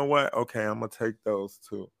 So you know what? Okay, I'm gonna take those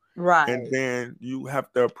two, and Right. then you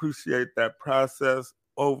have to appreciate that process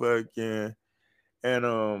over again.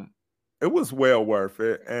 And it was well worth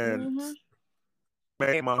it, and Mm-hmm.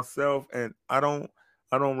 made myself, and I don't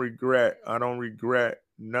regret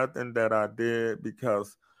nothing that I did,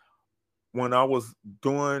 because when I was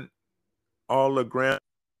doing all the ground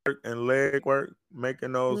work and leg work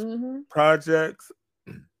making those Mm-hmm. projects,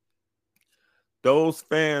 those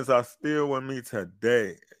fans are still with me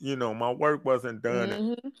today. My work wasn't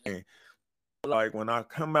done. Mm-hmm. Like when I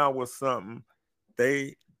come out with something,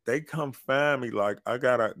 they they come find me. Like I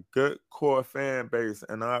got a good core fan base,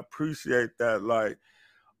 and I appreciate that. Like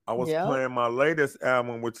I was Yep. playing my latest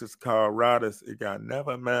album, which is called Riders. It got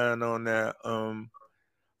Nevermind on that.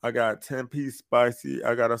 I got 10-Piece Spicy.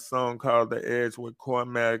 I got a song called The Edge with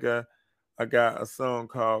Cormega. I got a song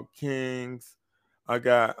called Kings. I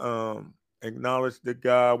got Acknowledge the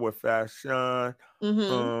God with Fashion.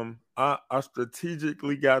 Mm-hmm. I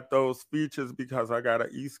strategically got those features because I got an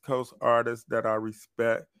East Coast artist that I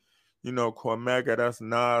respect. Cormega, that's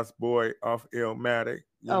Nas boy off Illmatic,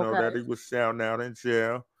 that Okay. he was shouting out in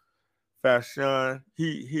jail. Fashion,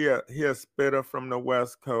 he a spitter from the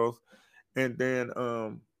West Coast. And then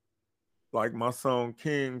like my song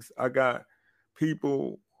Kings, I got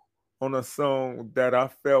people on a song that I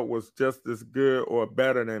felt was just as good or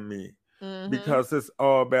better than me, Mm-hmm. because it's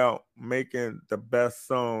all about making the best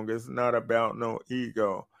song. It's not about no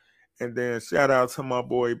ego. And then shout out to my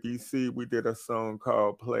boy BC. We did a song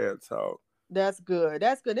called Player Talk. That's good.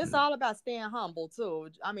 That's good. It's all about staying humble too.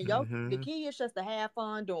 I mean, the Mm-hmm. key is just to have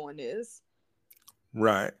fun doing this.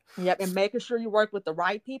 Right. Yep, and making sure you work with the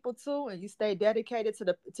right people too, and you stay dedicated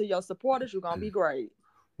to your supporters. You're gonna be great.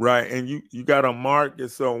 Right. And you got to market.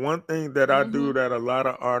 So one thing that I do Mm-hmm. that a lot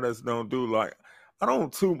of artists don't do, like I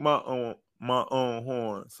don't toot my own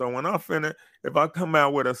horn. So when I finish, if I come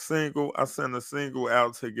out with a single, I send a single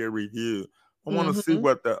out to get reviewed. I want to see Mm-hmm.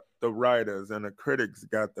 what the writers and the critics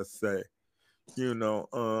got to say. I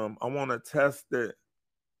want to test it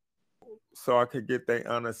so I could get their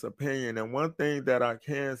honest opinion. And one thing that I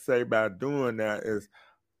can say by doing that is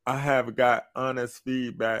I have got honest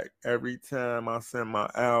feedback every time I send my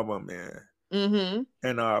album in. Mm-hmm.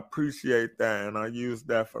 and I appreciate that, and I use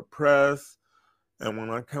that for press. And when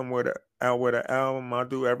I come out with an album, I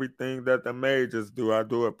do everything that the majors do. I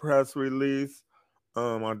do a press release,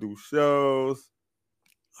 I do shows,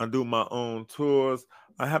 I do my own tours.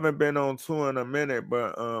 I haven't been on tour in a minute,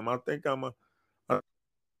 but I think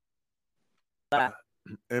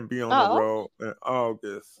and be on the Oh, road in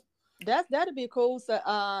August. that'd be cool. So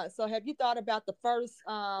have you thought about the first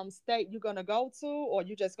state you're gonna go to, or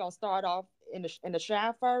you just gonna start off in the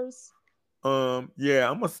Shy first? Yeah,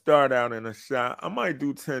 I'm gonna start out in a shot. I might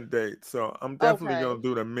do 10 dates, so I'm definitely Okay. gonna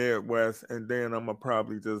do the Midwest, and then I'm gonna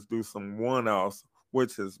probably just do some one-offs,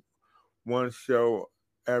 which is one show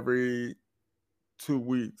every 2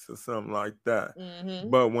 weeks or something like that. Mm-hmm.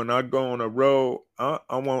 But when I go on the road, I'm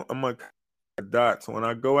gonna connect the dots. When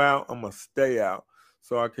I go out, I'm gonna stay out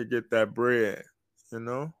so I could get that bread. You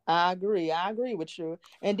know, I agree. I agree with you.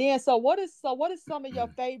 And then, so what is some of your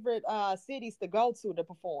favorite cities to go to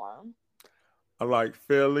perform? I like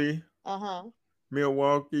Philly. Uh huh.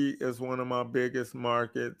 Milwaukee is one of my biggest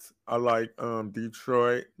markets. I like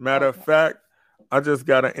Detroit. Matter of Okay. fact, I just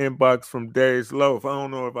got an inbox from Dave's Loaf. I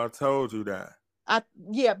don't know if I told you that. I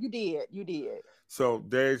Yeah, you did. You did. So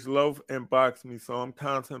Dave's Loaf inboxed me, so I'm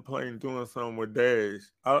contemplating doing something with Dage.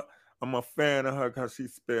 I'm a fan of her because she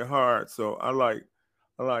spit hard. So I like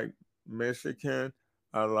Michigan.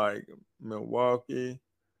 I like Milwaukee.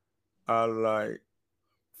 I like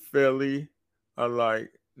Philly. I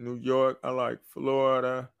like New York. I like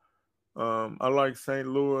Florida. I like St.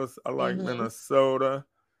 Louis. I like Mm-hmm. Minnesota.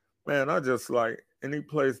 Man, I just like any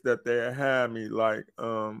place that they had me. Like,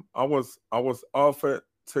 I was offered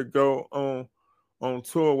to go on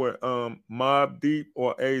tour with Mob Deep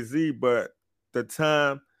or AZ, but the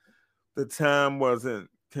time the time wasn't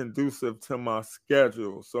conducive to my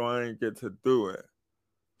schedule, so I didn't get to do it.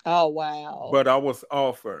 Oh wow. But I was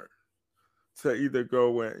offered to either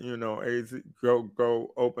go with AZ,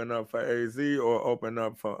 go open up for AZ or open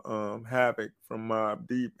up for Havoc from Mob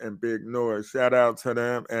Deep and Big Noise. Shout out to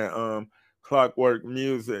them and Clockwork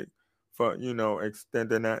Music for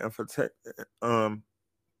extending um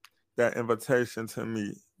that invitation to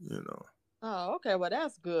me. You know. Oh, okay. Well,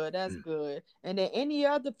 that's good. That's good. And then any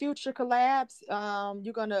other future collabs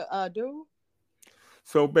you're gonna do?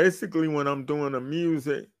 So basically, when I'm doing the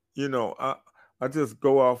music, I just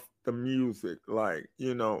go off the music. Like,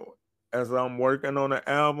 as I'm working on an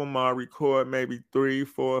album, I record maybe 3,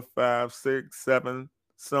 4, 5, 6, 7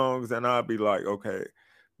 songs, and I'll be like, okay,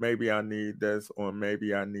 maybe I need this or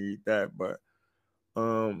maybe I need that. But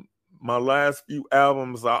um, my last few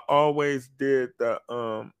albums, I always do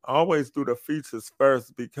the features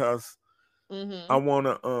first because I Mm-hmm.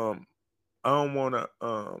 wanna I don't wanna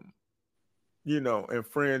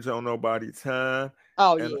infringe on nobody's time.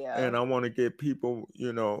 Oh And yeah. I want to get people,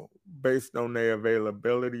 based on their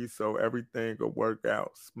availability so everything will work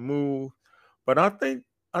out smooth. But I think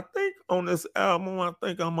on this album, I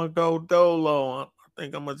think I'm gonna go dolo. I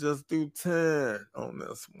think I'm gonna just do 10 on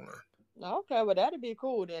this one. Okay, well that'd be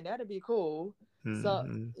cool then. That'd be cool. So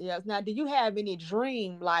Hmm. yes. Now, do you have any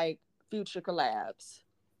dream like future collabs?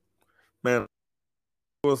 Man,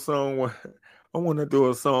 do a song with, I want to do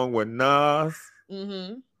a song with Nas.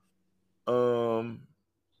 Mm-hmm. Um,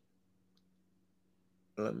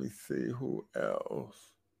 Let me see who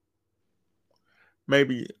else.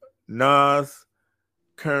 Maybe Nas,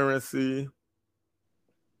 Currency.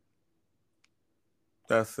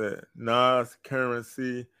 That's it. Nas,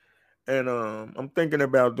 Currency, and I'm thinking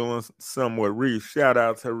about doing some with Reese. Shout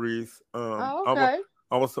out to Reese. Oh, okay.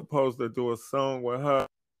 I was supposed to do a song with her,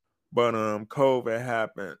 but COVID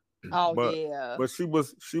happened. Oh but yeah. but she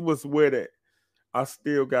was with it. I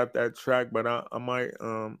still got that track, but I might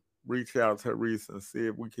reach out to Reese and see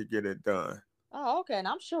if we could get it done. Oh, okay. And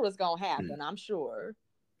I'm sure it's gonna happen. I'm sure.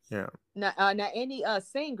 Yeah. Now, any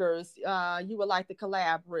singers you would like to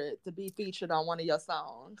collaborate to be featured on one of your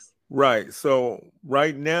songs? Right. So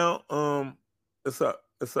right now, it's a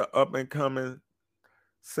up and coming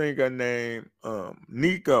singer named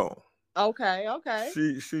Nico. Okay, okay,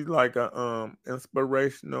 She's like a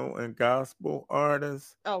inspirational and gospel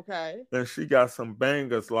artist, okay, and she got some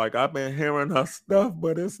bangers. Like I've been hearing her stuff,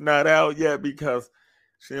 but it's not out yet because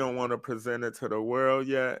she don't want to present it to the world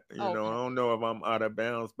yet. I okay. don't know if I'm out of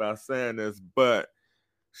bounds by saying this, but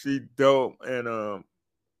she dope, and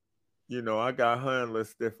I got her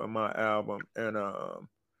enlisted for my album, and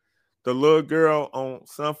the little girl on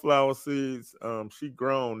Sunflower Seeds, she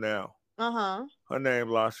grown now. Uh-huh. Her name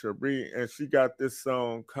La Cherie, and she got this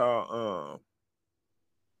song called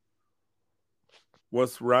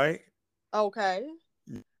 "What's Right." Okay.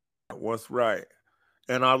 Yeah, What's Right,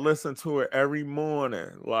 and I listen to it every morning.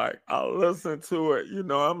 Like I listen to it,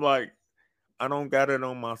 I'm like, I don't got it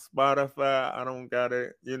on my Spotify. I don't got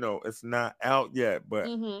it, it's not out yet, but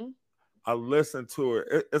Mm-hmm. I listen to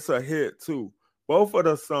it. It's a hit too. Both of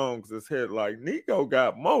the songs is hit. Like Nico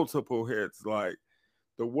got multiple hits. Like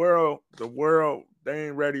the world, they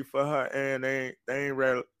ain't ready for her, and they ain't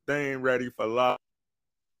ready for love.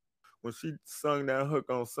 When she sung that hook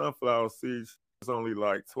on Sunflower Seeds, she was only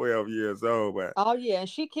like 12 years old, but Oh yeah, and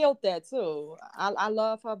she killed that too. I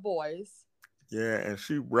love her voice. yeah, and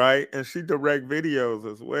she write and she direct videos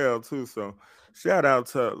as well too. So shout out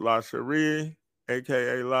to La Cherie,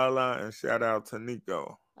 aka Lala, and shout out to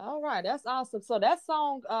Nico. All right, that's awesome. So that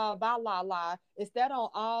song by Lala, is that on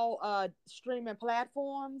all streaming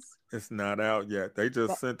platforms? It's not out yet. They just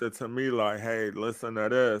But sent it to me like, hey, listen to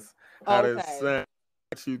this. How does it okay. sound?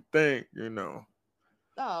 What you think?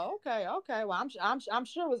 Oh, okay, okay. Well, I'm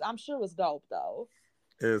sure it was dope though.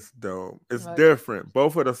 It's dope. It's Like, different.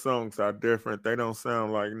 Both of the songs are different. They don't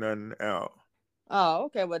sound like nothing out. oh,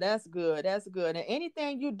 okay. Well, that's good. That's good. And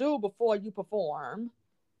anything you do before you perform?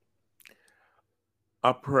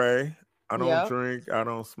 I pray. I don't Yep. drink. I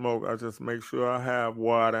don't smoke. I just make sure I have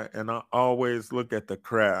water, and I always look at the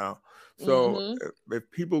crowd. So Mm-hmm. if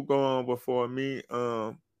people go on before me,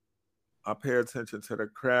 I pay attention to the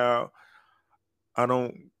crowd. I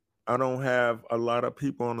don't. I don't have a lot of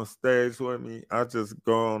people on the stage with me. I just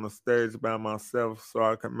go on the stage by myself so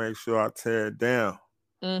I can make sure I tear it down.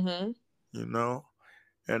 Mm-hmm. You know,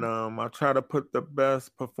 and I try to put the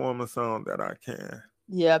best performance on that I can.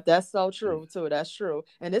 Yep, that's so true too. That's true.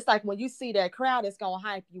 And it's like when you see that crowd, it's gonna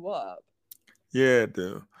hype you up. Yeah,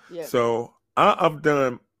 dude. Yeah. So I've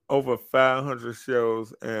done over 500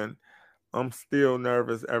 shows, and I'm still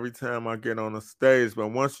nervous every time I get on the stage. But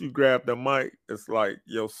once you grab the mic, it's like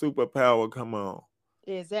your superpower come on.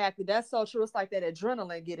 Exactly. That's so true. It's like that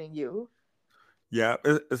adrenaline getting you. Yeah,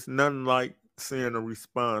 it's nothing like seeing a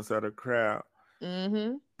response of the crowd.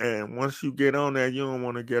 Mm-hmm. And once you get on there, you don't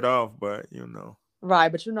want to get off. But Right.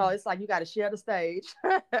 But it's like you got to share the stage.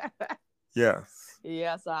 yes.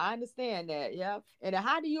 Yeah. So I understand that. Yep. And then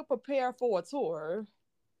how do you prepare for a tour?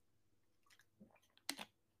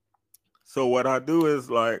 So what I do is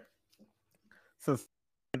like, since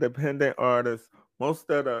independent artists, most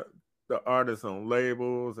of the artists on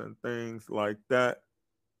labels and things like that,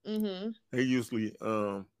 Mm-hmm. they usually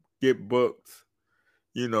get booked.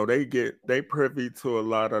 They privy to a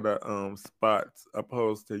lot of the spots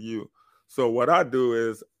opposed to you. So what I do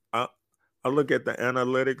is I look at the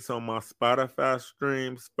analytics on my Spotify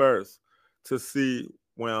streams first to see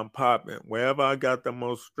where I'm popping. Wherever I got the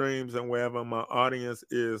most streams and wherever my audience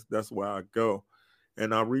is, that's where I go.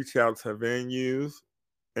 And I reach out to venues,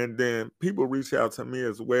 and then people reach out to me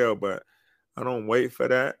as well, but I don't wait for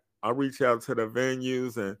that. I reach out to the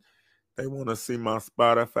venues, and they want to see my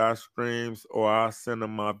Spotify streams, or I send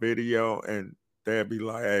them my video, and they'll be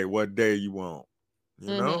like, hey, what day you want?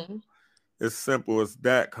 You know? Mm-hmm. It's simple as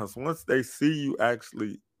that, because once they see you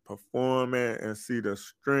actually performing and see the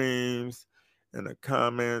streams and the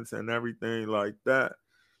comments and everything like that,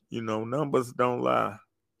 numbers don't lie.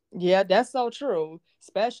 Yeah, that's so true.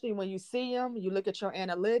 Especially when you see them, you look at your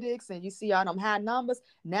analytics and you see all them high numbers.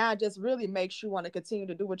 Now it just really makes you want to continue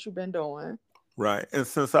to do what you've been doing. Right. And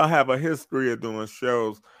since I have a history of doing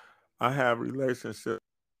shows, I have relationships with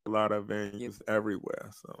a lot of venues everywhere.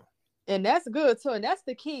 So And that's good too. And that's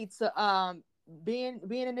the key to being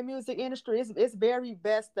in the music industry. It's very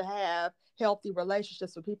best to have healthy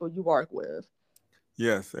relationships with people you work with.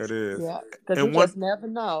 yes, it is. Yeah, because you And one just never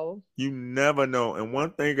know. you never know. And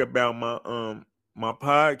one thing about my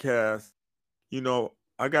podcast,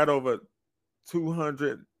 I got over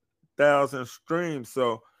 200,000 streams.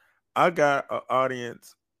 So I got an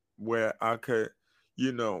audience where I could,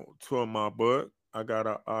 tour my book. I got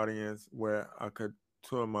an audience where I could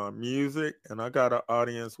tour my music, and I got an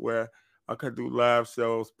audience where I could do live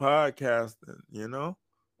shows, podcasting.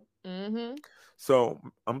 Mm-hmm. So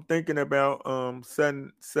I'm thinking about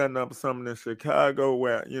setting up something in Chicago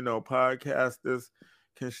where podcasters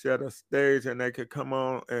can share the stage, and they could come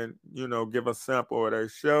on and give a sample of their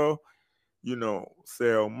show,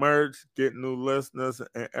 sell merch, get new listeners,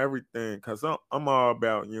 and everything. Cause I'm all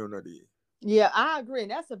about unity. Yeah, I agree. And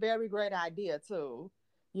that's a very great idea too.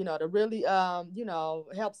 To really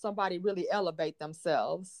help somebody really elevate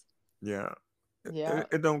themselves. Yeah, Yeah.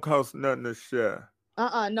 it don't cost nothing to share.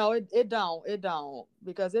 No, it don't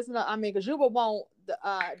because it's not. I mean, because you would want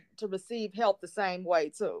to receive help the same way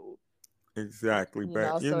too. Exactly,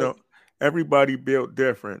 but So. everybody built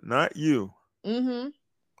different. Not you, Mm-hmm.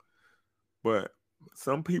 but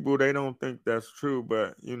some people, they don't think that's true,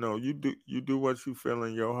 but you do what you feel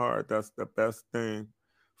in your heart. That's the best thing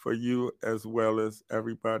for you as well as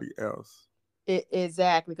everybody else.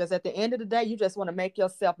 Exactly, because at the end of the day, you just want to make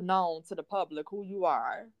yourself known to the public who you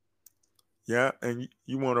are. Yeah, and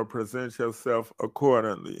you want to present yourself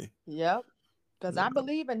accordingly. Yep. Because I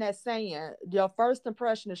believe in that saying, your first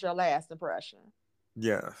impression is your last impression.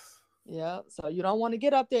 Yes. Yeah. So you don't want to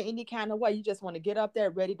get up there any kind of way. You just want to get up there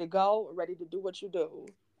ready to go, ready to do what you do.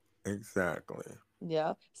 Exactly.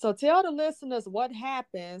 Yeah. So tell the listeners what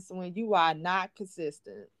happens when you are not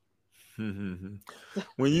consistent. When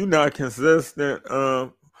you're not consistent,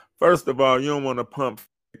 first of all, you don't want to pump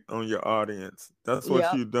on your audience. That's what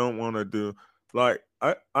Yep. you don't want to do. Like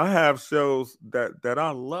I have shows that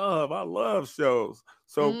I love. I love shows.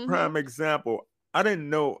 So Mm-hmm. prime example, I didn't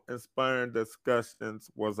know Inspiring Discussions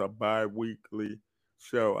was a bi-weekly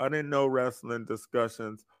show. I didn't know Wrestling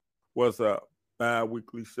Discussions was a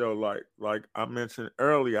bi-weekly show. Like I mentioned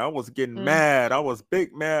earlier, I was getting Mm. mad. I was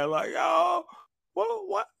big mad. Like, yo, well,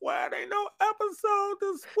 what? Why ain't no episode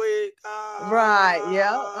this week? Right.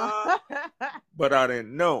 Yeah. But I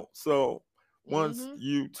didn't know. So once Mm-hmm.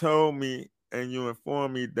 you told me and you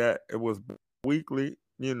informed me that it was weekly,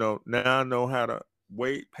 now I know how to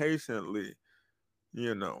wait patiently,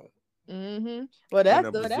 you know, Mm-hmm. Well, and that's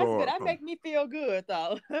good. absorb That them. make me feel good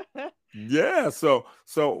though. Yeah. So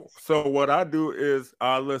what I do is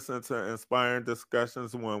I listen to Inspiring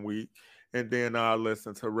Discussions one week, and then I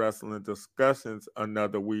listen to Wrestling Discussions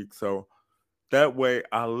another week. So that way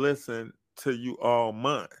I listen to you all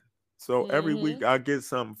month. So every Mm-hmm. week I get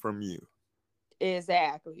something from you.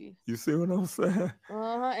 Exactly. You see what I'm saying?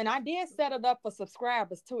 Uh-huh. And I did set it up for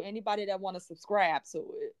subscribers too. Anybody that want to subscribe to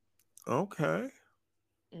it. Okay.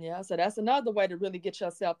 Yeah, so that's another way to really get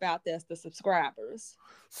yourself out there is the subscribers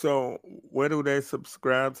So where do they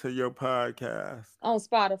subscribe to your podcast? on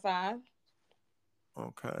Spotify.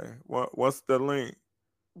 Okay. What's the link?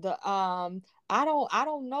 The I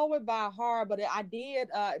don't know it by heart, but I did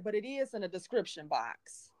but it is in the description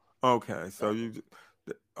box. Okay. So So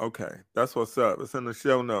okay. That's what's up. It's in the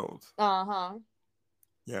show notes. uh-huh.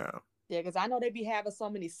 Yeah. Yeah, because I know they be having so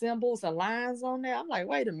many symbols and lines on there. I'm like,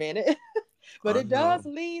 wait a minute. But I it does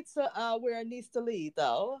know. lead to where it needs to lead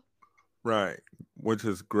though. Right. Which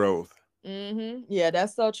is growth. Mm-hmm. Yeah,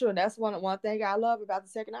 that's so true. And that's one thing I love about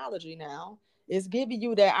the technology now. It's giving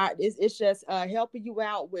you that. It's just helping you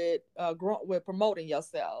out with with promoting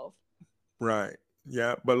yourself. Right.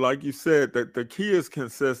 Yeah. But like you said, the key is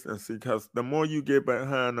consistency because the more you get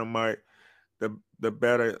behind the mic, the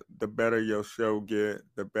better your show get,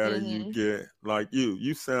 the better you Mm-hmm. get. Like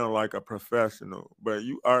you sound like a professional, but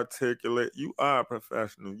you articulate. You are a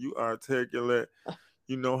professional. You articulate.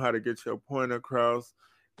 You know how to get your point across,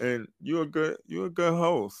 and you're a good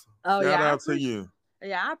host. Oh Shout yeah, I out to appreciate. you.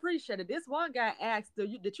 Yeah, I appreciate it. This one guy asked,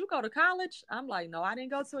 "Did you go to college?" I'm like, "No, I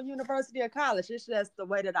didn't go to a university or college. It's just the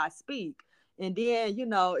way that I speak." And then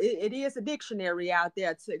it is a dictionary out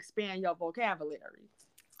there to expand your vocabulary.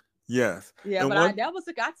 Yes, Yeah, and but one I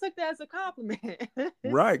took that as a compliment.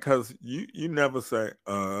 right, because you never say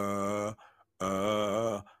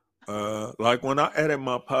like when I edit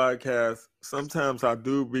my podcast, sometimes I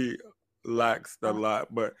do be laxed a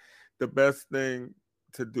lot, but the best thing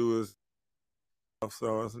to do is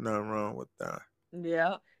so there's nothing wrong with that.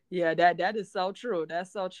 Yeah, yeah, that is so true.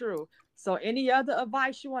 That's so true. So, any other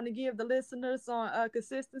advice you want to give the listeners on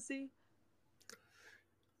consistency?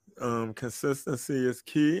 Consistency is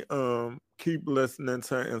key. Keep listening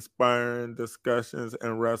to Inspiring Discussions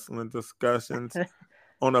and Wrestling Discussions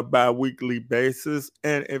on a bi-weekly basis.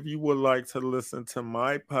 And if you would like to listen to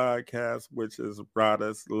my podcast, which is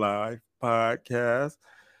Rada's Live Podcast,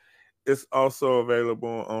 it's also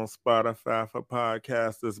available on Spotify for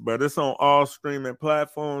podcasters, but it's on all streaming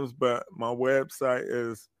platforms. But my website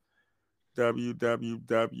is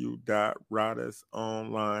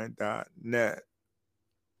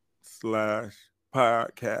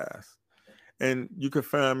www.radisonline.net/podcast. And you can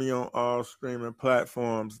find me on all streaming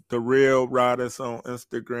platforms. The Real Rodis on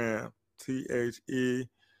Instagram, TheRealRodes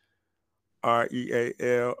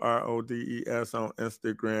on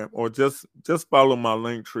Instagram, or just follow my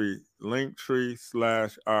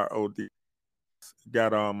linktree/ROD.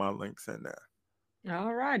 Got all my links in there.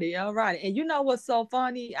 All righty, all righty. And you know what's so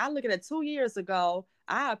funny? I look at it 2 years ago.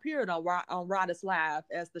 I appeared on Riders Live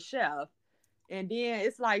as the chef, and then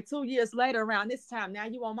it's like 2 years later, around this time, now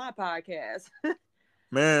you on my podcast.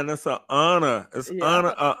 Man, it's an honor. It's Yeah, an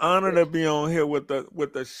honor to be on here with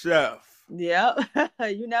the chef. yeah.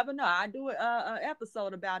 You never know. I do a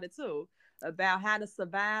episode about it too. about how to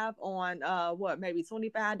survive on what, maybe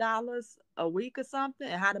 $25 a week or something,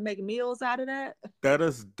 and how to make meals out of that. That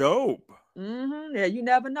is dope. Yeah, you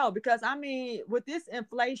never know, because I mean, with this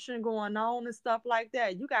inflation going on and stuff like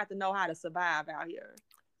that, you got to know how to survive out here.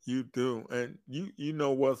 You do. And you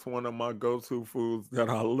know what's one of my go-to foods that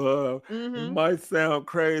I love? It Mm-hmm. might sound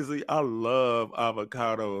crazy. I love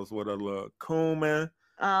avocados with a little cumin,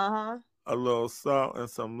 Uh-huh. a little salt, and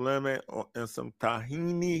some lemon and some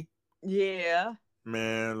tahini. Yeah.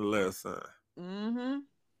 Man, listen. Mm-hmm.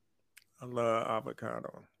 I love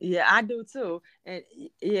avocado. Yeah, I do too. And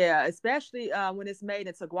yeah, especially when it's made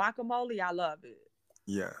into guacamole, I love it.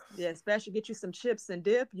 Yes. Yeah, especially get you some chips and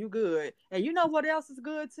dip, you good. And you know what else is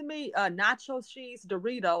good to me? Nacho cheese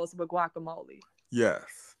Doritos with guacamole. Yes.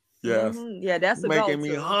 Yes. Yeah, that's You're a making me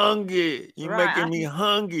go-to. hungry. You're making Right. me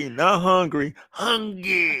hungry. Not hungry.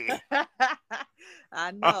 Hungry.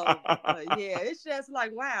 I know. But yeah, it's just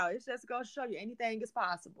like, wow, it's just gonna show you anything is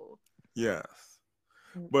possible. Yes.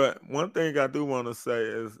 Mm. But one thing I do want to say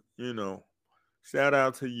is, shout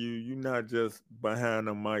out to you. You're not just behind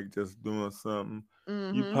the mic just doing something. You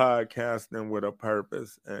Mm-hmm. podcasting with a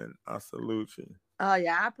purpose, and I salute you. Oh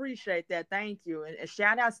yeah, I appreciate that. Thank you. And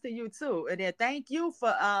shout outs to you too. And then thank you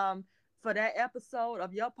for that episode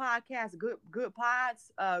of your podcast, Good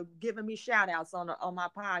Pods, giving me shout outs on my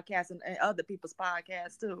podcast and other people's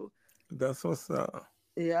podcasts too. That's what's up.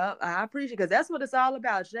 Yeah, I appreciate, because that's what it's all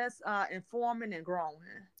about, just informing and growing.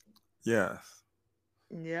 Yes.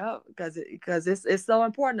 Yeah, because it's so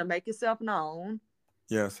important to make yourself known.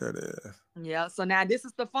 Yes, it is. Yeah, so now this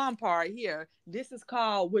is the fun part here. This is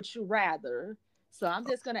called Would You Rather. So I'm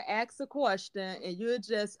just gonna ask a question, and you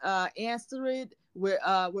just answer it with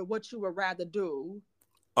what you would rather do.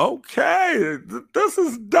 Okay. This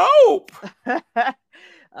is dope.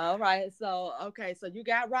 All right. So okay, so you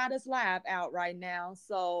got Riders Live out right now.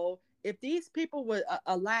 So if these people were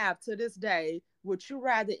alive to this day, would you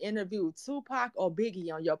rather interview Tupac or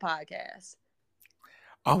Biggie on your podcast?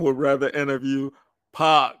 I would rather interview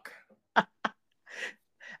Pac.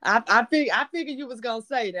 I figured you was gonna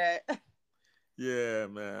say that. Yeah,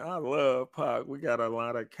 man. I love Pac. We got a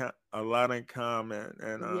lot in common,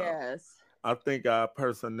 and Yes. I think our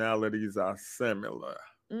personalities are similar.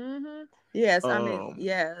 Mm-hmm. Yes, I mean, Um,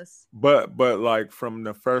 yes. but like from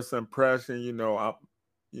the first impression,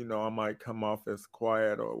 I might come off as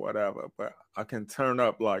quiet or whatever, but I can turn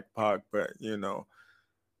up like Pac, but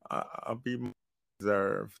I'll be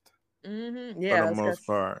reserved Mm-hmm. for the Yes, most because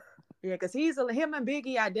part. yeah, because him and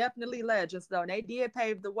Biggie are definitely legends, though. And they did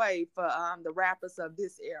pave the way for the rappers of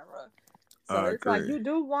this era. So I it's like agree. you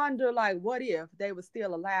do wonder, like, what if they were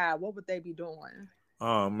still alive? What would they be doing?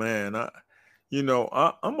 Oh man,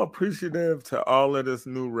 I'm appreciative to all of this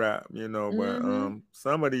new rap, but Mm-hmm.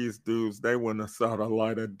 some of these dudes they wouldn't have saw the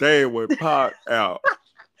light of day with Pac out.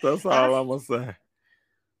 That's I all I'm gonna say.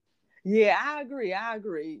 Yeah, I agree. I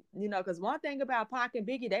agree. Because one thing about Pac and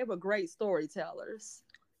Biggie, they were great storytellers.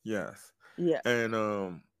 Yes, Yeah. and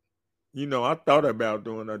I thought about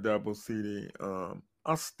doing a double CD.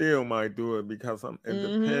 I still might do it because I'm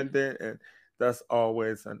Mm-hmm. independent, and that's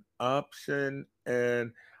always an option.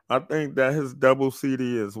 And I think that his double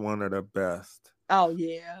CD is one of the best. Oh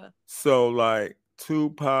yeah. So like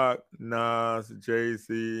Tupac, Nas,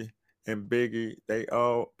 Jay-Z, and Biggie,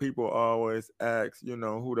 people always ask,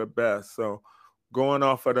 who the best. So going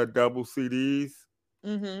off of the double CDs,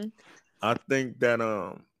 Mm-hmm. I think that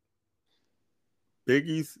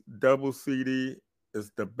Biggie's double CD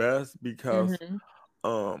is the best because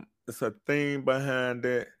Mm-hmm. it's a theme behind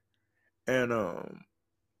it, and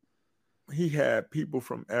he had people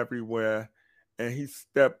from everywhere, and he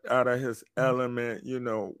stepped out of his element,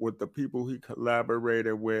 with the people he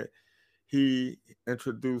collaborated with. He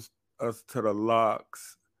introduced us to the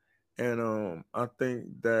Locks, and I think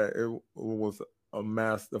that it was a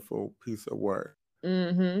masterful piece of work.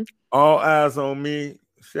 Mm-hmm. All Eyes on Me.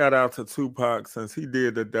 Shout out to Tupac since he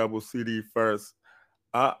did the double CD first.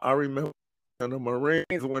 I remember in the Marines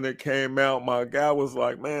when it came out, my guy was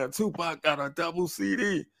like, "Man, Tupac got a double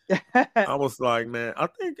CD." I was like, "Man, I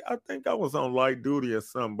think I was on light duty or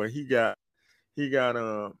something," but he got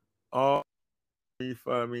all me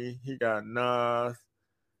for me. He got Nas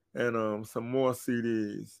and some more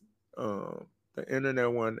CDs. The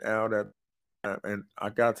internet went out at and I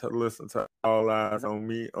got to listen to All Eyes on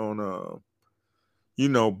Me on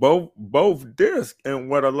both discs. And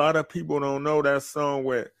what a lot of people don't know, that song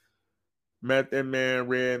with Method Man,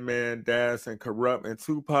 Redman, Das, and Corrupt and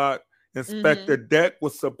Tupac. Mm-hmm. Inspector Deck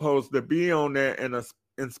was supposed to be on there, and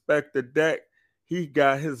Inspector Deck, he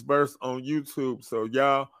got his verse on YouTube. So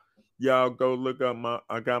y'all go look up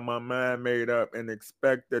I got my mind made up and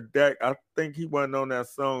expect the deck. I think he wasn't on that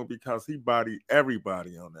song because he bodied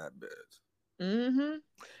everybody on that bitch.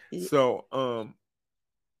 Mm-hmm. So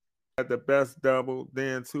at the best double,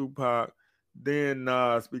 then Tupac, then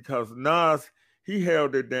Nas, because Nas he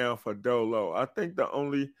held it down for Dolo. I think the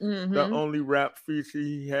only rap feature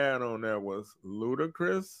he had on there was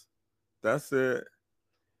Ludacris. That's it.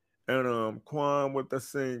 And Quan with the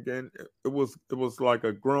singing. It was like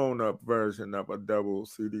a grown up version of a double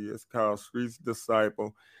CD. It's called Streets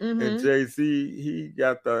Disciple. And Mm-hmm. Jay-Z, he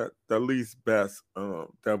got the least best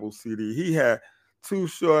double CD. He had Too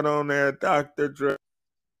Short on there, Dr. Dre.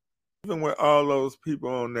 Even with all those people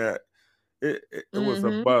on that, it was a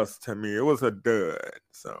Mm-hmm. bust to me. It was a dud.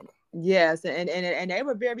 So Yes, and they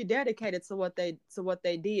were very dedicated to what they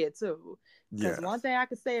did too. Because yes. one thing I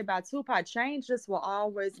could say about Tupac, Changes will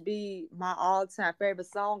always be my all time favorite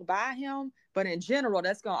song by him. But in general,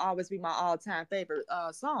 that's gonna always be my all time favorite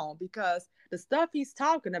song because the stuff he's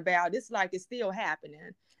talking about, it's like it's still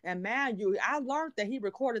happening. And man, I learned that he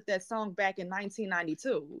recorded that song back in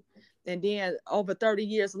 1992, and then over 30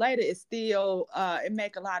 years later, it's still it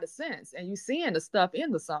make a lot of sense, and you seeing the stuff in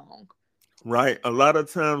the song. Right. A lot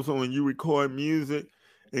of times when you record music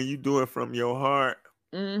and you do it from your heart,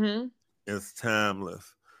 Mm-hmm. it's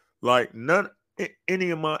timeless. Like any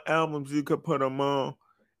of my albums you could put them on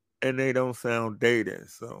and they don't sound dated.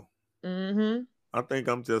 So Mm-hmm. I think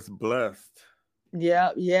I'm just blessed. Yeah,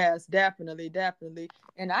 yes, definitely, definitely.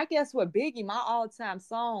 And I guess with Biggie, my all-time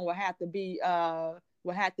song would have to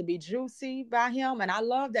be Juicy by him. And I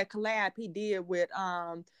love that collab he did with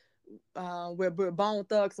Bone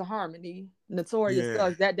Thugs and Harmony, Notorious Yeah.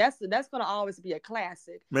 Thugs. That's gonna always be a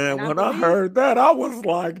classic. And Man, I when I believe, heard that, I was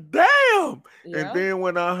like, damn. And yeah. then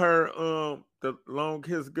when I heard the Long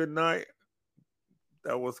Kiss Goodnight,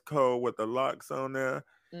 that was cold with the locks on there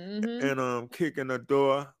Mm-hmm. and kicking the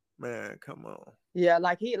door. Man, come on. Yeah,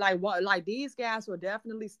 like these guys were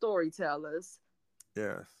definitely storytellers.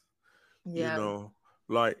 Yes. You Yeah. know,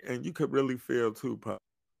 like and you could really feel Tupac.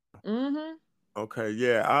 Mm-hmm. Okay,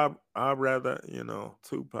 yeah, I rather,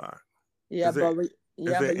 Tupac. Yeah, Is it is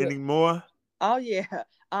yeah, there but you any more? Oh yeah.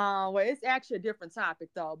 Well, it's actually a different topic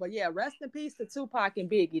though. But yeah, rest in peace to Tupac and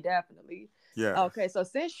Biggie, definitely. Yes. Okay, so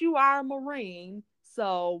since you are a Marine,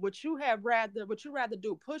 so would you rather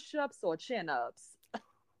do push-ups or chin-ups?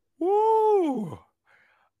 Woo.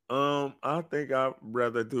 I think I'd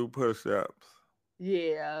rather do push-ups.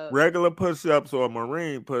 Yeah. Regular push-ups or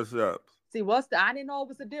marine push-ups. See, I didn't know it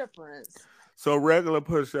was a difference. So regular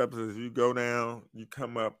push-ups is you go down, you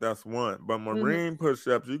come up, that's one. But Mm-hmm. marine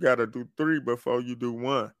push-ups, you gotta do three before you do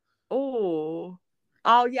one. Oh.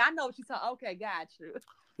 Oh yeah, I know what you're talking. Okay, got you.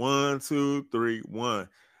 1, 2, 3, 1.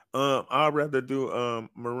 I'd rather do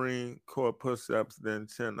marine core push-ups than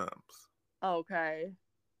chin-ups. Okay.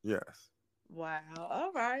 Yes. Wow.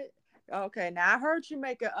 All right. Okay. Now I heard you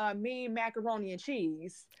make a mean macaroni and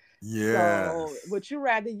cheese. So, Yes. would you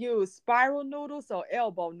rather use spiral noodles or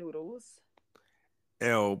elbow noodles?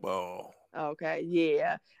 Elbow. Okay,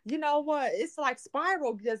 yeah. You know what? It's like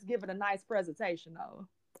spiral just give it a nice presentation though.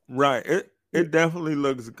 Right. It Yeah. it definitely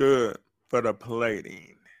looks good for the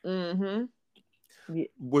plating. Mm-hmm. Yeah.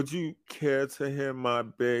 Would you care to hear my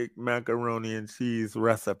big macaroni and cheese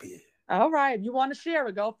recipe? All right. If you want to share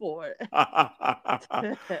it, go for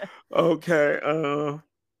it. Okay.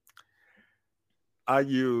 I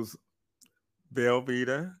use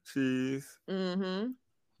Velveeta cheese, Mm-hmm.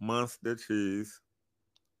 Munster cheese,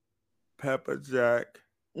 pepper jack,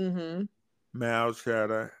 Mm-hmm. mild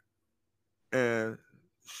cheddar, and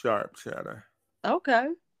sharp cheddar. Okay.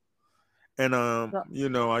 And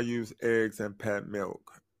So- I use eggs and pat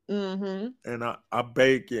milk. Mm-hmm. And I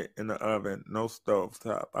bake it in the oven, no stove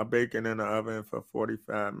top. I bake it in the oven for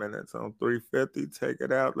 45 minutes on 350. Take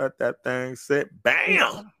it out, let that thing sit.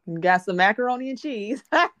 Bam! Got some macaroni and cheese.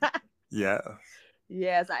 Yes.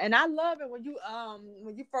 Yes, and I love it when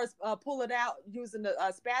you first pull it out using the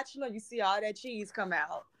spatula, you see all that cheese come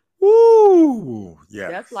out. Woo! That's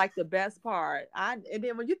Yes. like the best part. And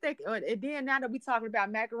then when you think, and then now that we talking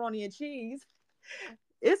about macaroni and cheese,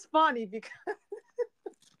 it's funny because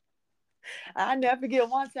I never forget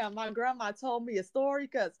one time my grandma told me a story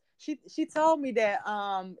because she told me that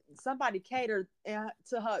somebody catered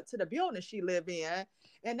to the building she lived in,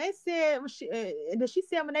 and they said and then she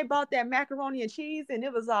said when they bought that macaroni and cheese and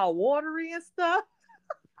it was all watery and stuff.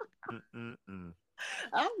 Mm-mm-mm.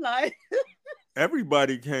 I'm like,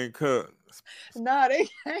 Everybody can't cook, no, they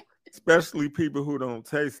can't. especially people who don't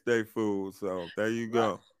taste their food. So there you Right.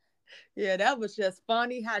 go. Yeah, that was just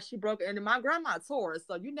funny how she broke it. And my grandma Taurus,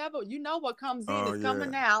 so you know what comes in Oh is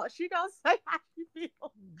coming yeah. out. She gonna say how she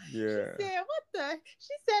feel. She Yeah. said, "What the?"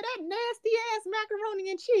 She said, "That nasty ass macaroni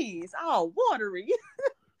and cheese, all watery."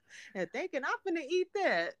 And thinking I'm gonna eat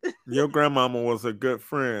that. Your grandmama was a good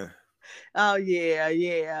friend. Oh yeah,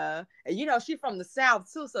 yeah. And you know she from the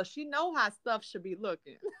South too, so she know how stuff should be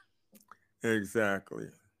looking. Exactly.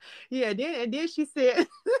 Yeah. And then she said,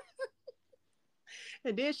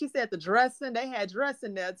 and then she said the dressing. They had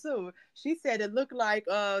dressing there too. She said it looked like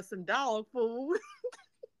some dog food.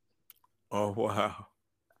 Oh wow.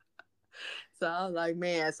 So I was like,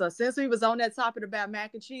 man. So since we was on that topic about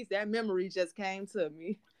mac and cheese, that memory just came to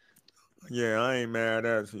me. Yeah, I ain't mad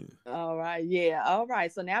at you. All right, yeah, all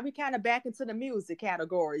right. So now we kind of back into the music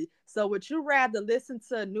category. So would you rather listen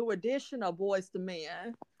to New Edition or Boys to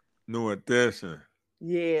Men? New Edition.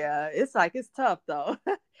 Yeah, it's like it's tough though,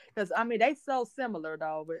 because I mean they so similar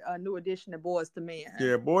though with New Edition and Boys to Men.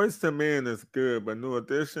 Yeah, Boys to Men is good, but New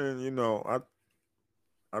Edition,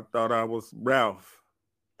 I thought I was Ralph.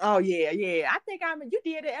 Oh yeah, yeah. I think I mean you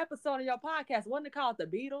did an episode of your podcast. Wasn't it called The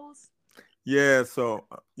Beatles? Yeah, so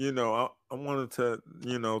I wanted to,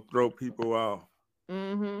 throw people off.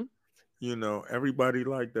 Mm-hmm. Everybody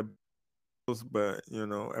liked the Beatles, but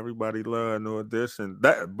everybody loved New Edition.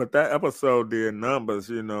 That episode did numbers.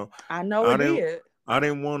 I know I it didn't did. I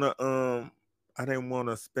didn't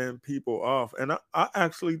wanna spin people off. And I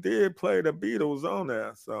actually did play the Beatles on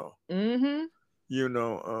there. So, Mm-hmm. you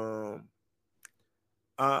know,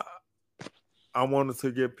 I I wanted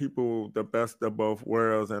to give people the best of both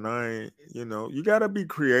worlds, and I ain't, you gotta be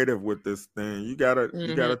creative with this thing. You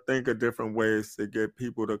Mm-hmm. gotta think of different ways to get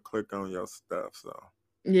people to click on your stuff. So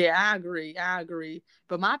Yeah, I agree. I agree.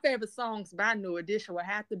 But my favorite songs by New Edition would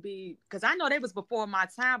have to be because I know they was before my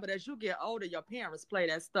time, but as you get older, your parents play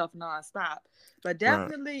that stuff nonstop. But right.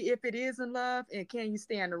 definitely if it is in love and Can You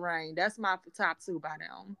Stand the Rain, that's my top two by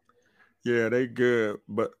them. Yeah, they good.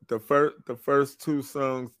 But the first two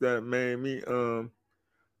songs that made me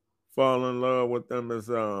fall in love with them is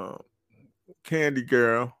Candy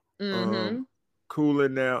Girl, Mm-hmm. um Cool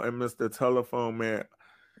It Now, and Mr. Telephone Man.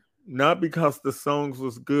 Not because the songs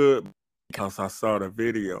was good, because I saw the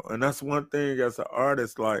video. And that's one thing as an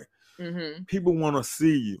artist, like Mm-hmm. people want to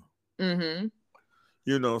see you.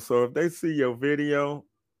 Mm-hmm. So if they see your video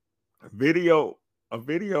a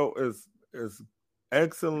video is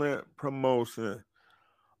excellent promotion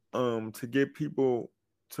to get people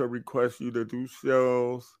to request you to do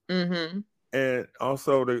shows, Mm-hmm. and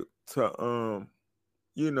also to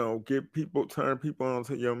get people turn people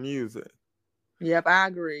onto your music. Yep, I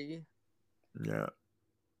agree. Yeah.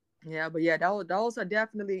 Yeah, but yeah, those are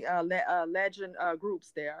definitely legend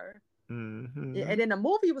groups there. Yeah, and Hmm. then the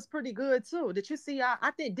movie was pretty good too. Did you see?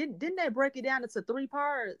 I think didn't they break it down into three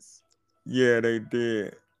parts? Yeah, they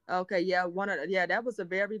did. Okay, yeah, yeah, that was a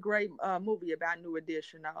very great movie about New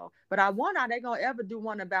Edition, though. But I wonder are they gonna ever do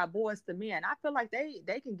one about Boys to Men? I feel like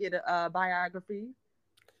they can get a biography.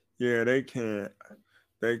 Yeah, they can.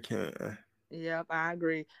 Yep, I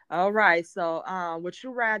agree. All right, so would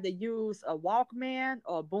you rather use a Walkman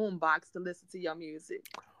or a boombox to listen to your music,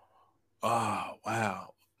 Oh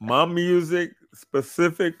wow. My music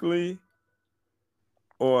specifically,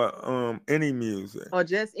 or any music. or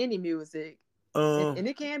just any music? Um And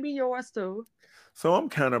it can be yours too. so I'm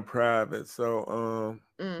kind of private. So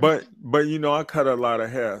but Mm-hmm. but I cut a lot of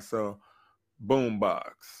hair, so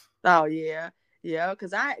boombox. Oh yeah, yeah.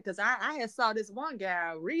 Cause I had saw this one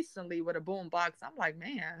guy recently with a boombox. I'm like,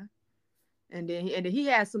 man. And then he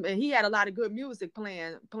had some and he had a lot of good music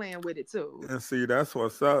playing with it too. And see, that's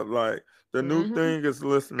what's up. Like the new Mm-hmm. thing is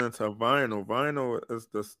listening to vinyl. Vinyl is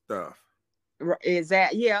the stuff. Is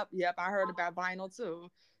that yep. I heard about vinyl too.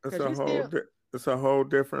 It's Cause a you whole still di- it's a whole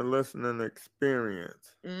different listening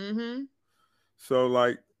experience. mm-hmm. So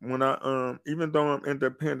like when I even though I'm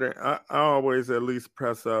independent, I always at least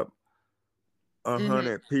press up a Mm-hmm.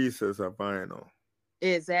 100 pieces of vinyl.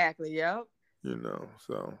 Exactly, yep.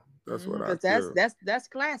 So that's Mm-hmm. what I Cause that's do. that's that's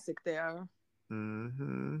classic there.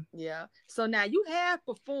 Hmm. Yeah. So now you have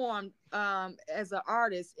performed as an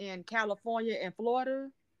artist in California and Florida.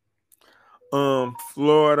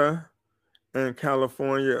 Florida and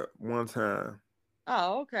California one time,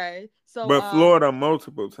 Oh, okay. So but Florida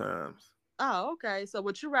multiple times. oh, okay. So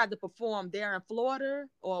would you rather perform there in Florida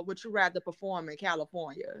or would you rather perform in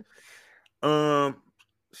California? Um,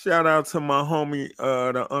 Shout out to my homie,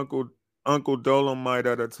 the Uncle Dolomite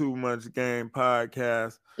of the Too Much Game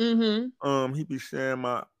podcast. Mm-hmm. He be sharing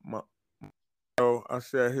my show. I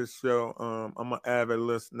share his show. I'm an avid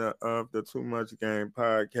listener of the Too Much Game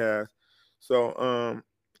podcast. So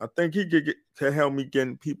I think he could help me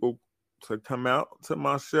getting people to come out to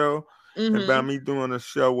my show, and by Mm-hmm. me doing a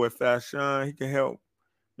show with Fashion, he can help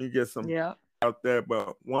me get some Yeah. out there.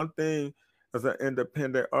 But one thing as an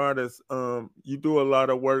independent artist, you do a lot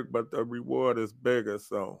of work, but the reward is bigger.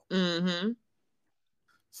 So, Mm-hmm.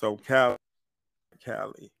 so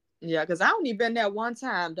Cali. Yeah, because I only been there one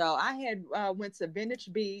time though. I had went to Venice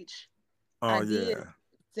Beach. Oh I did.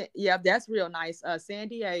 yeah, Yeah, that's real nice. San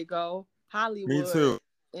Diego, me too. Hollywood,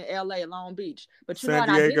 and LA, Long Beach. But you know San what?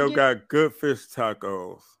 I didn't Diego get. got good fish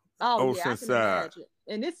tacos, Oh yeah, I can Oceanside. imagine.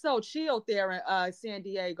 And it's so chilled there in San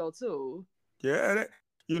Diego too. Yeah,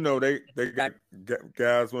 they got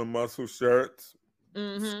guys with muscle shirts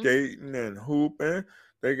Mm-hmm. skating and hooping.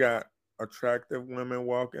 They got attractive women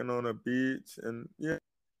walking on the beach, and yeah,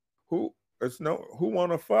 who who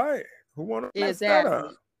want to fight? Who want to mess that up?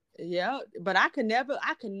 Exactly. Yeah, but I could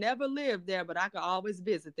never live there, but I could always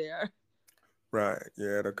visit there. Right.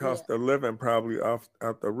 Yeah, the Yeah, cost of living probably off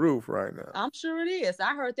out the roof right now. I'm sure it is.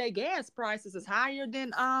 I heard that gas prices is higher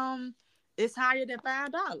than it's higher than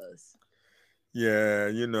 $5. Yeah,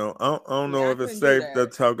 I don't Yeah, know I if it's couldn't do safe to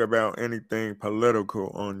that. talk about anything political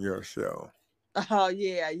on your show. Oh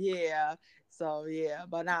yeah, yeah. So yeah,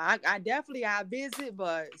 but nah, I definitely I visit,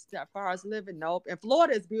 but as far as living, nope. And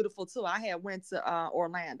Florida is beautiful too. I had went to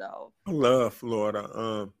Orlando. I love Florida.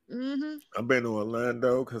 Mm-hmm. I've been to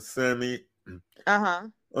Orlando, Kissimmee. Uh-huh.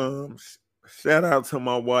 Um, sh- Shout out to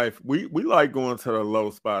my wife. We like going to the low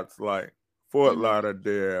spots like Fort Mm-hmm.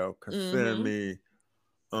 Lauderdale, Mm-hmm. Kissimmee.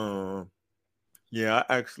 Um, yeah,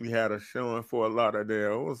 I actually had a show in Fort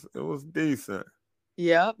Lauderdale. It was decent.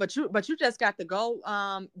 Yeah, but you just got to go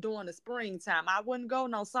during the springtime. I wouldn't go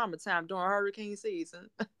no summertime during hurricane season.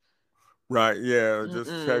 Right, yeah,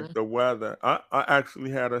 just check Mm-mm. the weather. I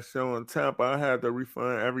actually had a show in Tampa. I had to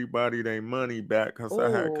refund everybody their money back because I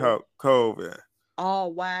had Oh. COVID. Oh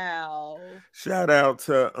wow. Shout out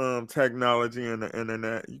to technology and the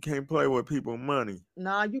internet. You can't play with people money.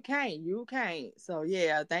 No, you can't. You can't. So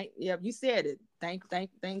yeah, you said it. Thank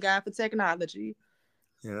God for technology.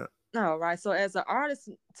 Yeah. All right. So as an artist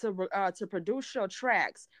to produce your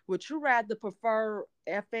tracks, would you rather prefer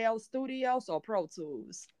FL Studios or Pro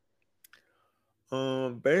Tools?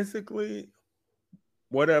 Basically,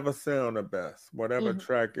 whatever sound the best, whatever Mm-hmm.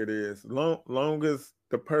 track it is, long as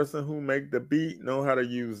the person who make the beat know how to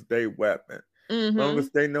use their weapon. Long Mm-hmm. as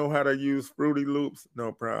they know how to use Fruity Loops,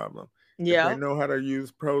 no problem. If they Yeah. know how to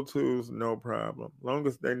use Pro Tools, no problem. Long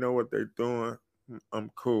as they know what they're doing, I'm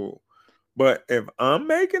cool. But if I'm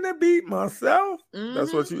making a beat myself,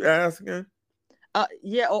 that's what Mm-hmm. you asking.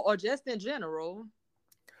 Yeah, or just in general.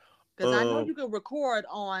 Because I know Um, you can record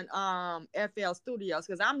on FL Studios.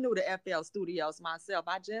 Because I'm new to FL Studios myself.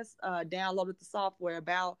 I just downloaded the software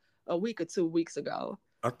about a week or 2 weeks ago.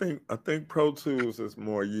 I think Pro Tools is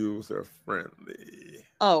more user friendly.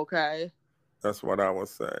 Okay. That's what I would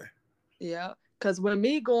say. Yeah. Because when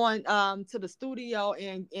me going to the studio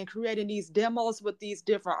and creating these demos with these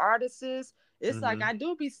different artists, it's like Hmm.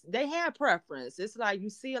 they have preference. It's like you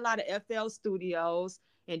see a lot of FL Studios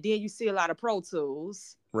and then you see a lot of Pro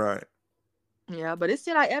Tools. Right. Yeah, but it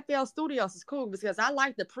seems like FL Studios is cool because I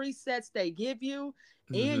like the presets they give you,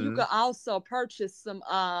 and you Hmm. can also purchase some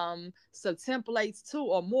templates too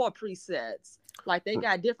or more presets. Like they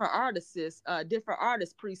got different artist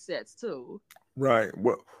presets too. Right.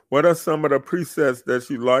 What are some of the presets that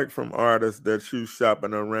you like from artists that you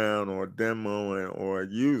shopping around or demoing or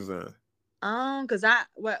using? Cause I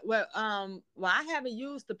haven't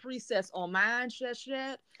used the presets on mine just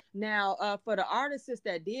yet. Now, for the artists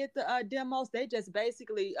that did the demos, they just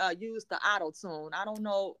basically used the auto tune. I don't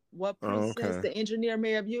know what Oh, presets okay. the engineer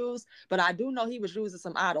may have used, but I do know he was using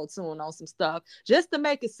some auto tune on some stuff just to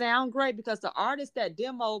make it sound great. Because the artist that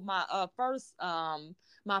demoed my first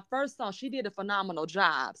song, she did a phenomenal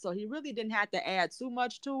job. So he really didn't have to add too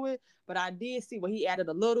much to it, but I did see where he added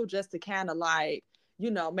a little just to kind of like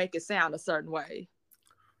make it sound a certain way.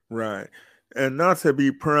 Right. And not to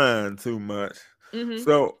be prying too much. Mm-hmm.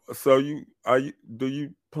 So you do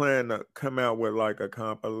you plan to come out with like a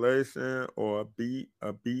compilation or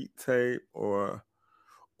a beat tape or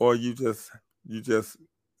you just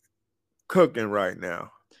cooking right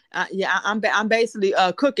now? Yeah, I'm basically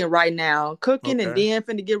cooking right now, cooking and Okay. then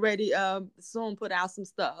finna get ready soon put out some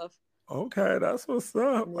stuff. Okay, that's what's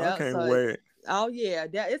up. I Yeah, can't so wait. oh yeah,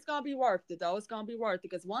 that it's gonna be worth it though. It's gonna be worth it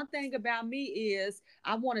because one thing about me is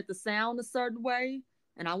I want it to sound a certain way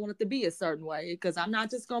and I want it to be a certain way because I'm not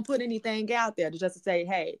just gonna put anything out there just to say,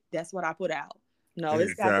 hey, that's what I put out. No,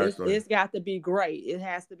 Exactly. it's got to be great. It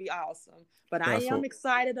has to be awesome. But I That's am what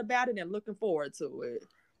excited about it and looking forward to it.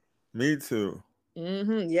 me too.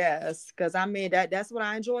 Yes, because I mean that's what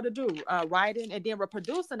I enjoy to do. Writing and then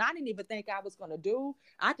reproducing. I didn't even think I was gonna do.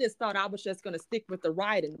 I just thought I was just gonna stick with the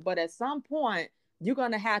writing. But at some point, you're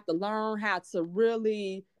gonna have to learn how to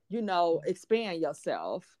really, expand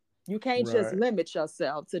yourself. You can't just Right. limit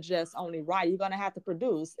yourself to just only write. You're gonna have to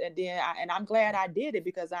produce, and I'm glad I did it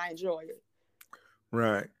because I enjoy it.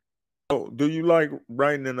 Right. Oh, do you like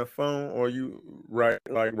writing in the phone or you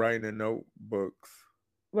writing in notebooks?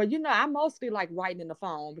 Well, I mostly like writing in the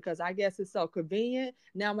phone because I guess it's so convenient.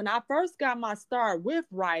 Now, when I first got my start with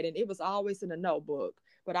writing, it was always in a notebook.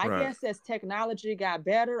 But I Right. guess as technology got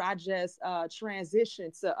better, I just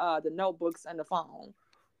transitioned to the notebooks and the phone.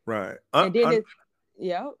 Right. And then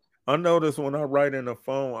yeah, I notice when I write in the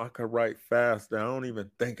phone, I could write faster. I don't even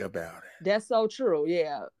think about that's so true.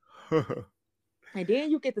 Yeah. it. And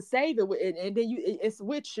then you get to save it, and then it's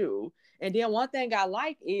with you. And then one thing I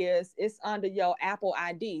like is it's under your Apple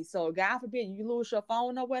ID. So God forbid you lose your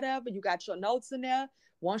phone or whatever, you got your notes in there.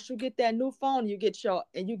 Once you get that new phone, you get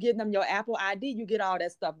them your Apple ID, you get all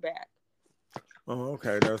that stuff back. Oh,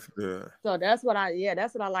 okay, that's good. So that's what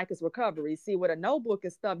I like is recovery. See, with a notebook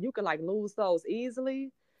and stuff, you can like lose those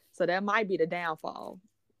easily. So that might be the downfall.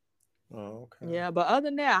 Oh, okay. Yeah, but other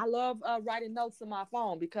than that, I love writing notes on my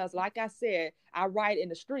phone because, like I said, I write in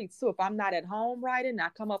the streets too. If I'm not at home writing, I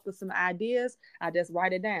come up with some ideas. I just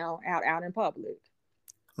write it down out in public.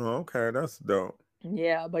 Oh, okay, that's dope.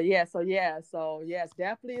 Yeah, but so yes,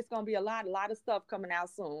 definitely, it's gonna be a lot of stuff coming out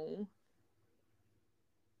soon.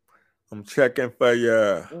 I'm checking for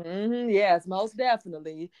you. Yes, most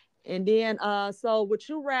definitely. And then, so would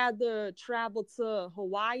you rather travel to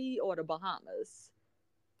Hawaii or the Bahamas?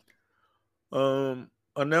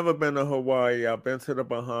 I've never been to Hawaii. I've been to the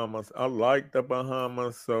Bahamas. I like the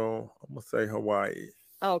Bahamas, so I'm gonna say Hawaii.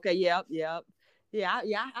 Okay, yep. Yeah,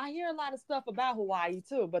 I hear a lot of stuff about Hawaii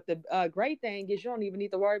too, but the great thing is you don't even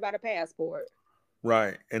need to worry about a passport.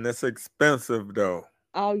 Right, and it's expensive though.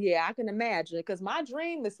 Oh yeah, I can imagine. Because my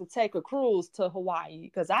dream is to take a cruise to Hawaii.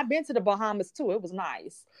 Because I've been to the Bahamas too. It was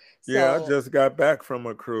nice. Yeah, I So, just got back from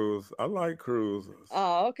a cruise. I like cruises.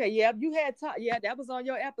 oh, okay, yeah, you had time. Yeah, that was on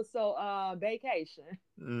your episode, vacation.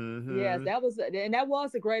 Yes, Mm-hmm. that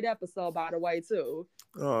was a great episode, by the way, too.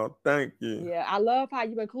 Oh, thank you. Yeah, I love how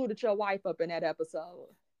you included your wife up in that episode.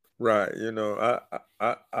 Right,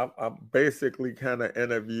 I basically kind of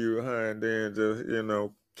interviewed her and then just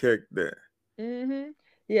kicked it. Mm-hmm.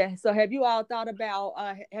 Yeah. So have you thought about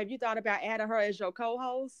adding her as your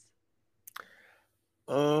co-host?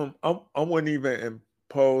 I wouldn't even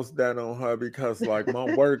impose that on her because like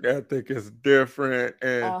my work ethic is different,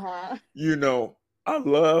 and Uh-huh. you know I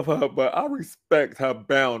love her, but I respect her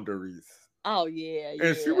boundaries, Oh yeah,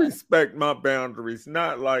 and she yeah. respect my boundaries.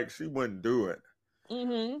 Not like she wouldn't do it,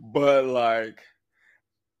 Mm-hmm. but like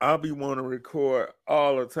I'll be wanting to record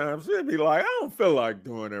all the time. She'll be like, I don't feel like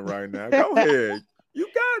doing it right now. Go ahead. You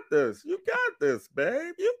got this. You got this,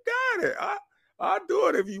 babe. You got it. I'll do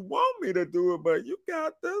it if you want me to do it, but you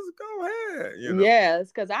got this. Go ahead. Yes,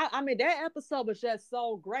 because I mean that episode was just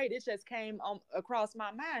so great. It just came across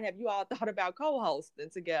my mind. Have you all thought about co-hosting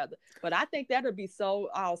together? But I think that'd be so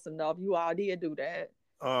awesome though if you all did do that.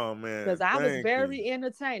 Oh Because man, I was thank you. very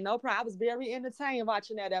entertained. No problem. I was very entertained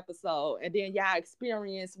watching that episode. And then y'all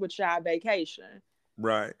experience with y'all vacation.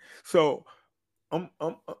 Right. So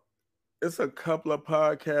it's a couple of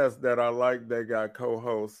podcasts that I like that got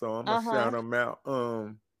co-hosts. So I'm gonna shout Uh-huh. them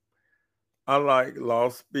out. I like Law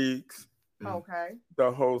Speaks. Okay.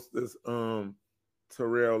 The host is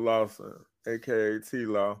Terrell Lawson, aka T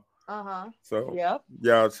Law. Uh-huh. So Yep.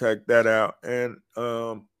 y'all check that out. And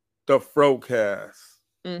the Frocast.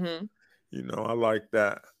 Mm-hmm. I like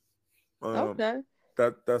that. Um Okay.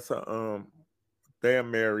 that's a they're a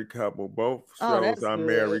married couple. Both Oh, shows that's are good.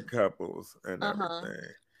 married couples and Uh-huh. everything.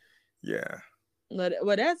 Yeah.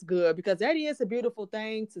 Well, that's good because that is a beautiful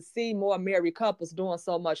thing to see more married couples doing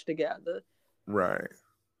so much together. Right.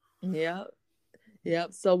 Yep.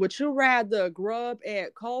 Yep. So would you rather grub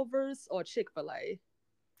at Culver's or Chick-fil-A?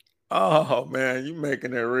 Oh man, you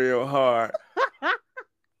making it real hard.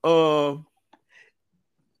 Um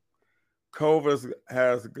Culver's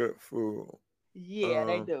has good food. Yeah,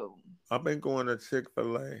 they Um do. I've been going to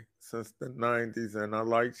Chick-fil-A since the 90s and I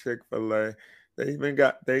like Chick-fil-A. They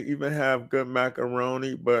even have good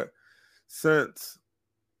macaroni, but since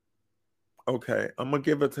okay, I'm gonna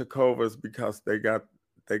give it to Culver's because they got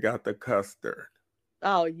the custard.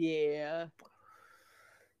 Oh yeah.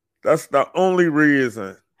 That's the only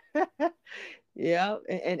reason. Yeah,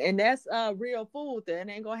 and that's real food. Then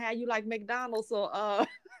ain't gonna have you like McDonald's or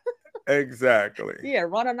Exactly. yeah,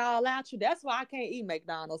 running all out you. That's why I can't eat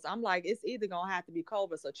McDonald's. I'm like, it's either gonna have to be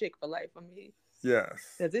Culver's or Chick-fil-A for me.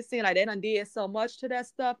 Yes. Cause it seems like they done did so much to that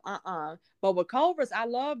stuff. But with Culver's, I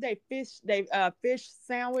love they fish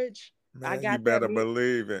sandwich. I Man, you got that better meat.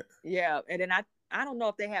 believe it. Yeah, and then I don't know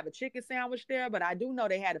if they have a chicken sandwich there, but I do know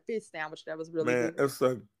they had a fish sandwich that was really Man, good. it's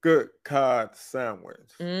a good cod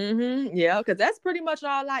sandwich. Yeah, because that's pretty much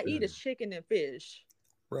all I eat is chicken and fish.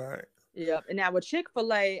 Right. Yep. And now with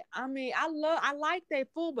Chick-fil-A, I mean, I like their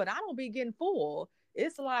food, but I don't be getting full.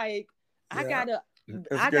 It's like I Yeah. gotta It's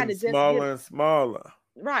I getting gotta just get smaller and smaller.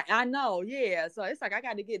 right. I know, yeah. So it's like I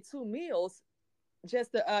gotta get 2 meals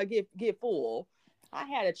just to get full. I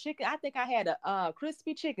had a chicken. I think I had a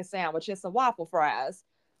crispy chicken sandwich and some waffle fries.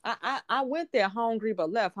 I went there hungry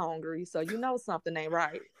but left hungry, so you know something ain't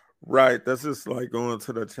right. Right. That's just like going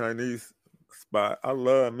to the Chinese spot. I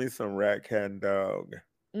love me some rat cat and dog.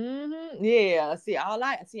 Yeah. See,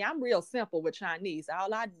 I'm real simple with Chinese.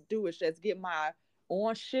 All I do is just get my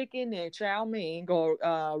orange chicken and chow mein or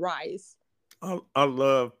rice. I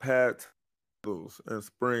love pad noodles and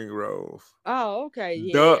spring rolls. Oh,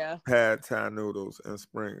 okay, Duck yeah. pad thai noodles and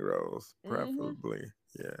spring rolls, Mm-hmm. preferably.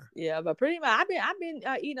 Yeah. Yeah, but pretty much I've been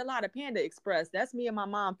eating a lot of Panda Express. That's me and my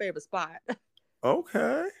mom' favorite spot.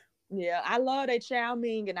 Okay. Yeah, I love their chow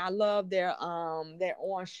mein and I love their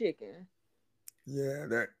orange chicken. Yeah,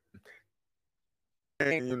 that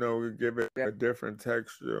we give it a different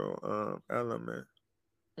textural element.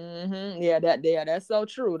 Yeah, that's so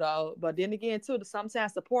true though. But then again, too,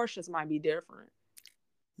 sometimes the portions might be different.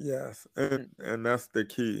 Yes, and that's the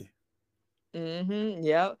key.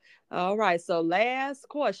 Yep. All right. So last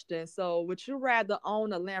question. So would you rather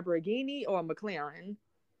own a Lamborghini or a McLaren?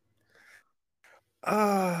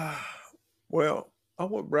 Ah, well, I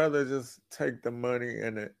would rather just take the money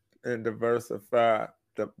and diversify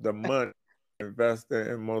the money, invest it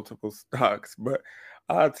in multiple stocks. But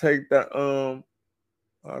I'll take I'll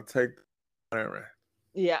take the McLaren.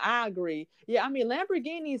 Yeah, I agree. Yeah, I mean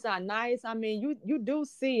Lamborghinis are nice. I mean you do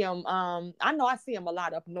see them. I know I see them a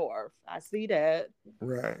lot up north. I see that.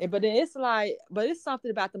 Right. But then it's like, but it's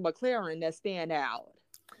something about the McLaren that stand out.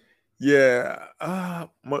 Yeah.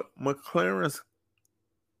 McLaren's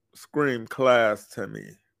scream class to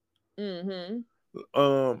me. Mm-hmm.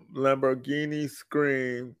 Lamborghini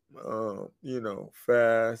scream,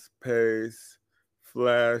 fast pace,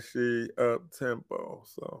 flashy, up tempo.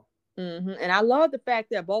 So And I love the fact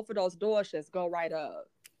that both of those doors just go right up.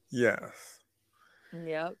 yes,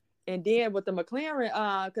 Yep. And then with the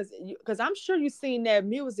McLaren, because I'm sure you've seen that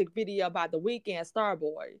music video about the Weekend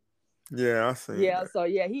Starboy. yeah, I seen Yeah. that. So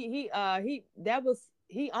yeah, he that was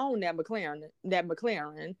he owned that McLaren,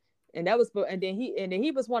 and that was and then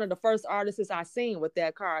he was one of the first artists I seen with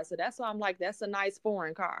that car. So that's why I'm like, that's a nice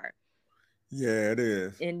foreign car. Yeah, it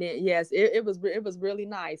is. And then yes, it was really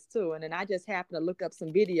nice too. And then I just happened to look up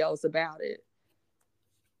some videos about it.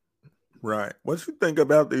 Right. What you think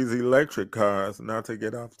about these electric cars? Not to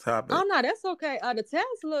get off Oh topic. no, that's okay. The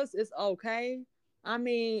Teslas is okay. I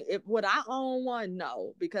mean, if would I own one?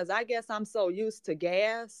 No, because I guess I'm so used to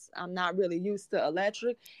gas. I'm not really used to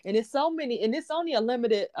electric, and it's so many, and it's only a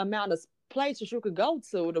limited amount of places you could go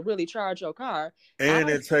to really charge your car. I And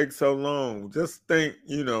don't. it takes so long. Just think,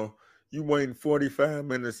 you waiting 45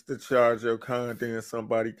 minutes to charge your car, and then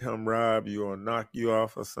somebody come rob you or knock you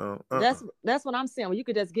off or something. That's what I'm saying. Well, you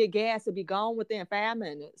could just get gas and be gone within 5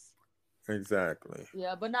 minutes. Exactly.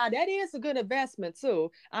 Yeah, but now that is a good investment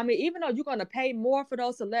too. I mean, even though you're gonna pay more for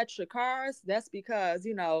those electric cars, that's because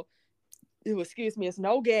excuse me, it's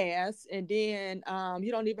no gas, and then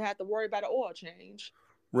you don't even have to worry about an oil change.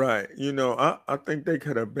 Right. I think they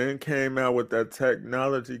could have been came out with that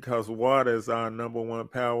technology because water is our number one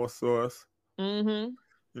power source. Mm-hmm.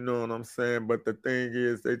 You know what I'm saying? But the thing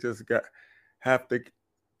is, they just have to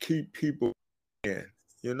keep people in.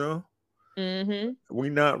 You know, Mm-hmm. we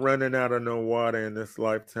not running out of no water in this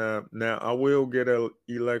lifetime. Now, I will get an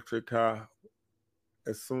electric car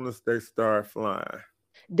as soon as they start flying.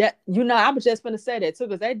 I was just gonna say that too,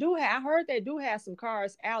 because I heard they do have some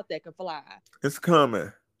cars out that can fly. It's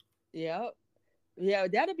coming. Yep. Yeah,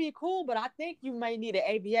 that'd be cool, but I think you may need an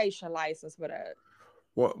aviation license for that.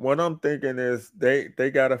 What I'm thinking is they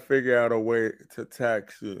got to figure out a way to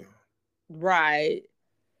tax you. Right.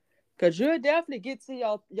 Because you'll definitely get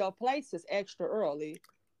to your places extra early.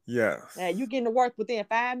 And you Yes. getting to work within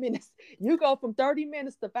 5 minutes. You go from 30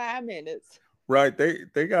 minutes to 5 minutes. Right.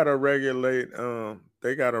 They gotta regulate.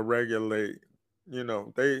 They gotta regulate.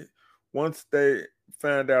 They once they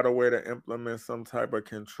find out a way to implement some type of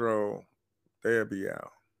control, they'll be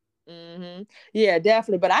out. Yeah,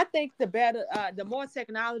 definitely. But I think the more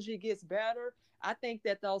technology gets better, I think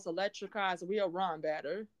that those electric cars will run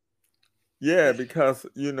better. Yeah, because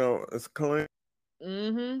it's clean.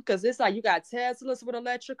 Because it's like you got Teslas with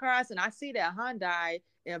electric cars, and I see that Hyundai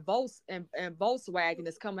and Volkswagen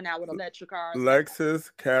is coming out with electric cars now. Lexus,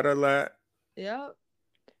 Cadillac. Yep.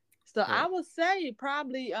 So I would say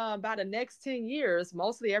probably by the next 10 years,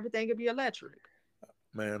 mostly everything will be electric.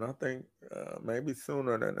 Man, I think maybe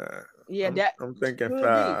sooner than that. Yeah, that I'm thinking could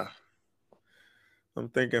 5. be. I'm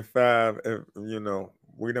thinking 5 if,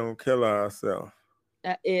 we don't kill ourselves.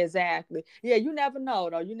 Exactly. Yeah, you never know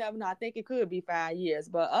though. You never know. I think it could be 5 years,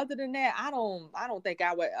 but other than that, I don't think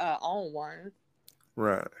I would own one.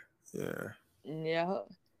 Right. Yeah. Yeah.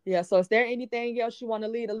 Yeah. So is there anything else you want to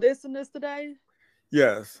leave the listeners today?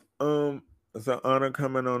 Yes. It's an honor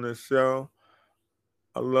coming on this show.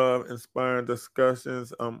 I love inspiring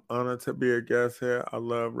discussions. I'm honored to be a guest here. I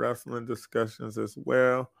love wrestling discussions as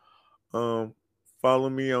well. Um, Follow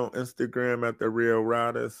me on Instagram at The Real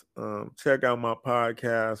Riders. Check out my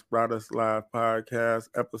podcast, Riders Live Podcast.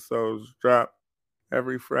 Episodes drop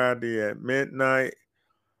every Friday at midnight.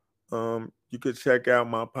 You could check out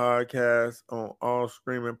my podcast on all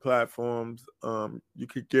streaming platforms. You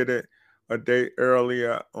could get it a day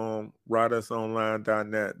earlier on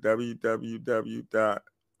ridersonline.net,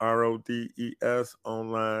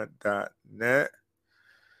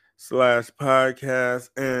 www.rodesonline.net/podcast,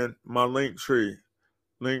 and my Linktree/Riders.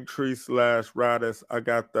 I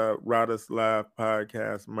got the Riders Live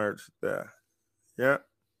Podcast merch there. Yeah.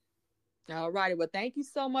 All righty. Well, thank you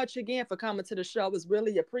so much again for coming to the show. It was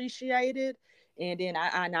really appreciated. And then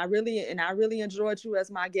I really enjoyed you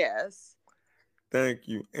as my guest. Thank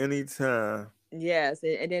you. Anytime. Yes,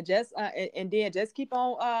 and then just keep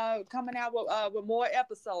on coming out with more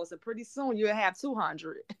episodes, and pretty soon you'll have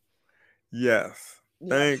 200. Yes.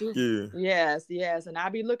 Thank you. Yes, and I'll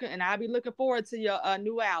be looking forward to your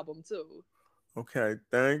new album too. Okay,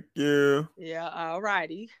 thank you. Yeah, all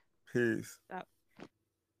righty. Peace.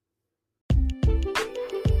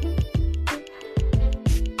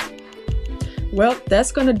 Well,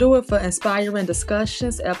 that's going to do it for Inspiring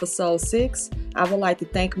Discussions, Episode 6. I would like to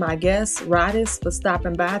thank my guest, Rodis, for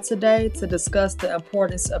stopping by today to discuss the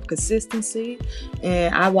importance of consistency.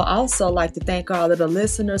 And I would also like to thank all of the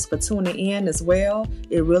listeners for tuning in as well.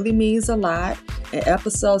 It really means a lot. And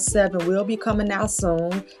Episode 7 will be coming out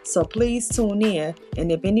soon, so please tune in.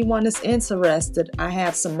 And if anyone is interested, I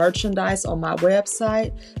have some merchandise on my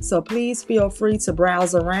website, so please feel free to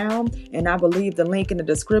browse around, and I will leave the link in the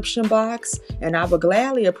description box. And I would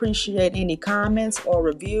gladly appreciate any comments or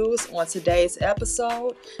reviews on today's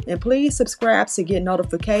episode. And please subscribe to get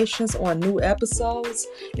notifications on new episodes.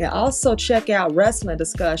 And also check out Wrestling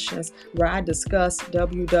Discussions, where I discuss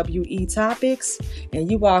WWE topics.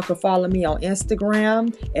 And you all can follow me on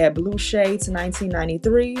Instagram at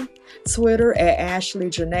BlueShades1993, Twitter at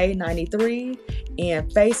AshleyJanae93,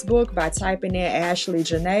 and Facebook by typing in Ashley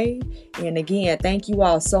Janae. And again, thank you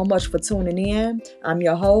all so much for tuning in. I'm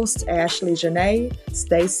your host, Ashley Janae.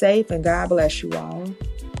 Stay safe and God bless you all.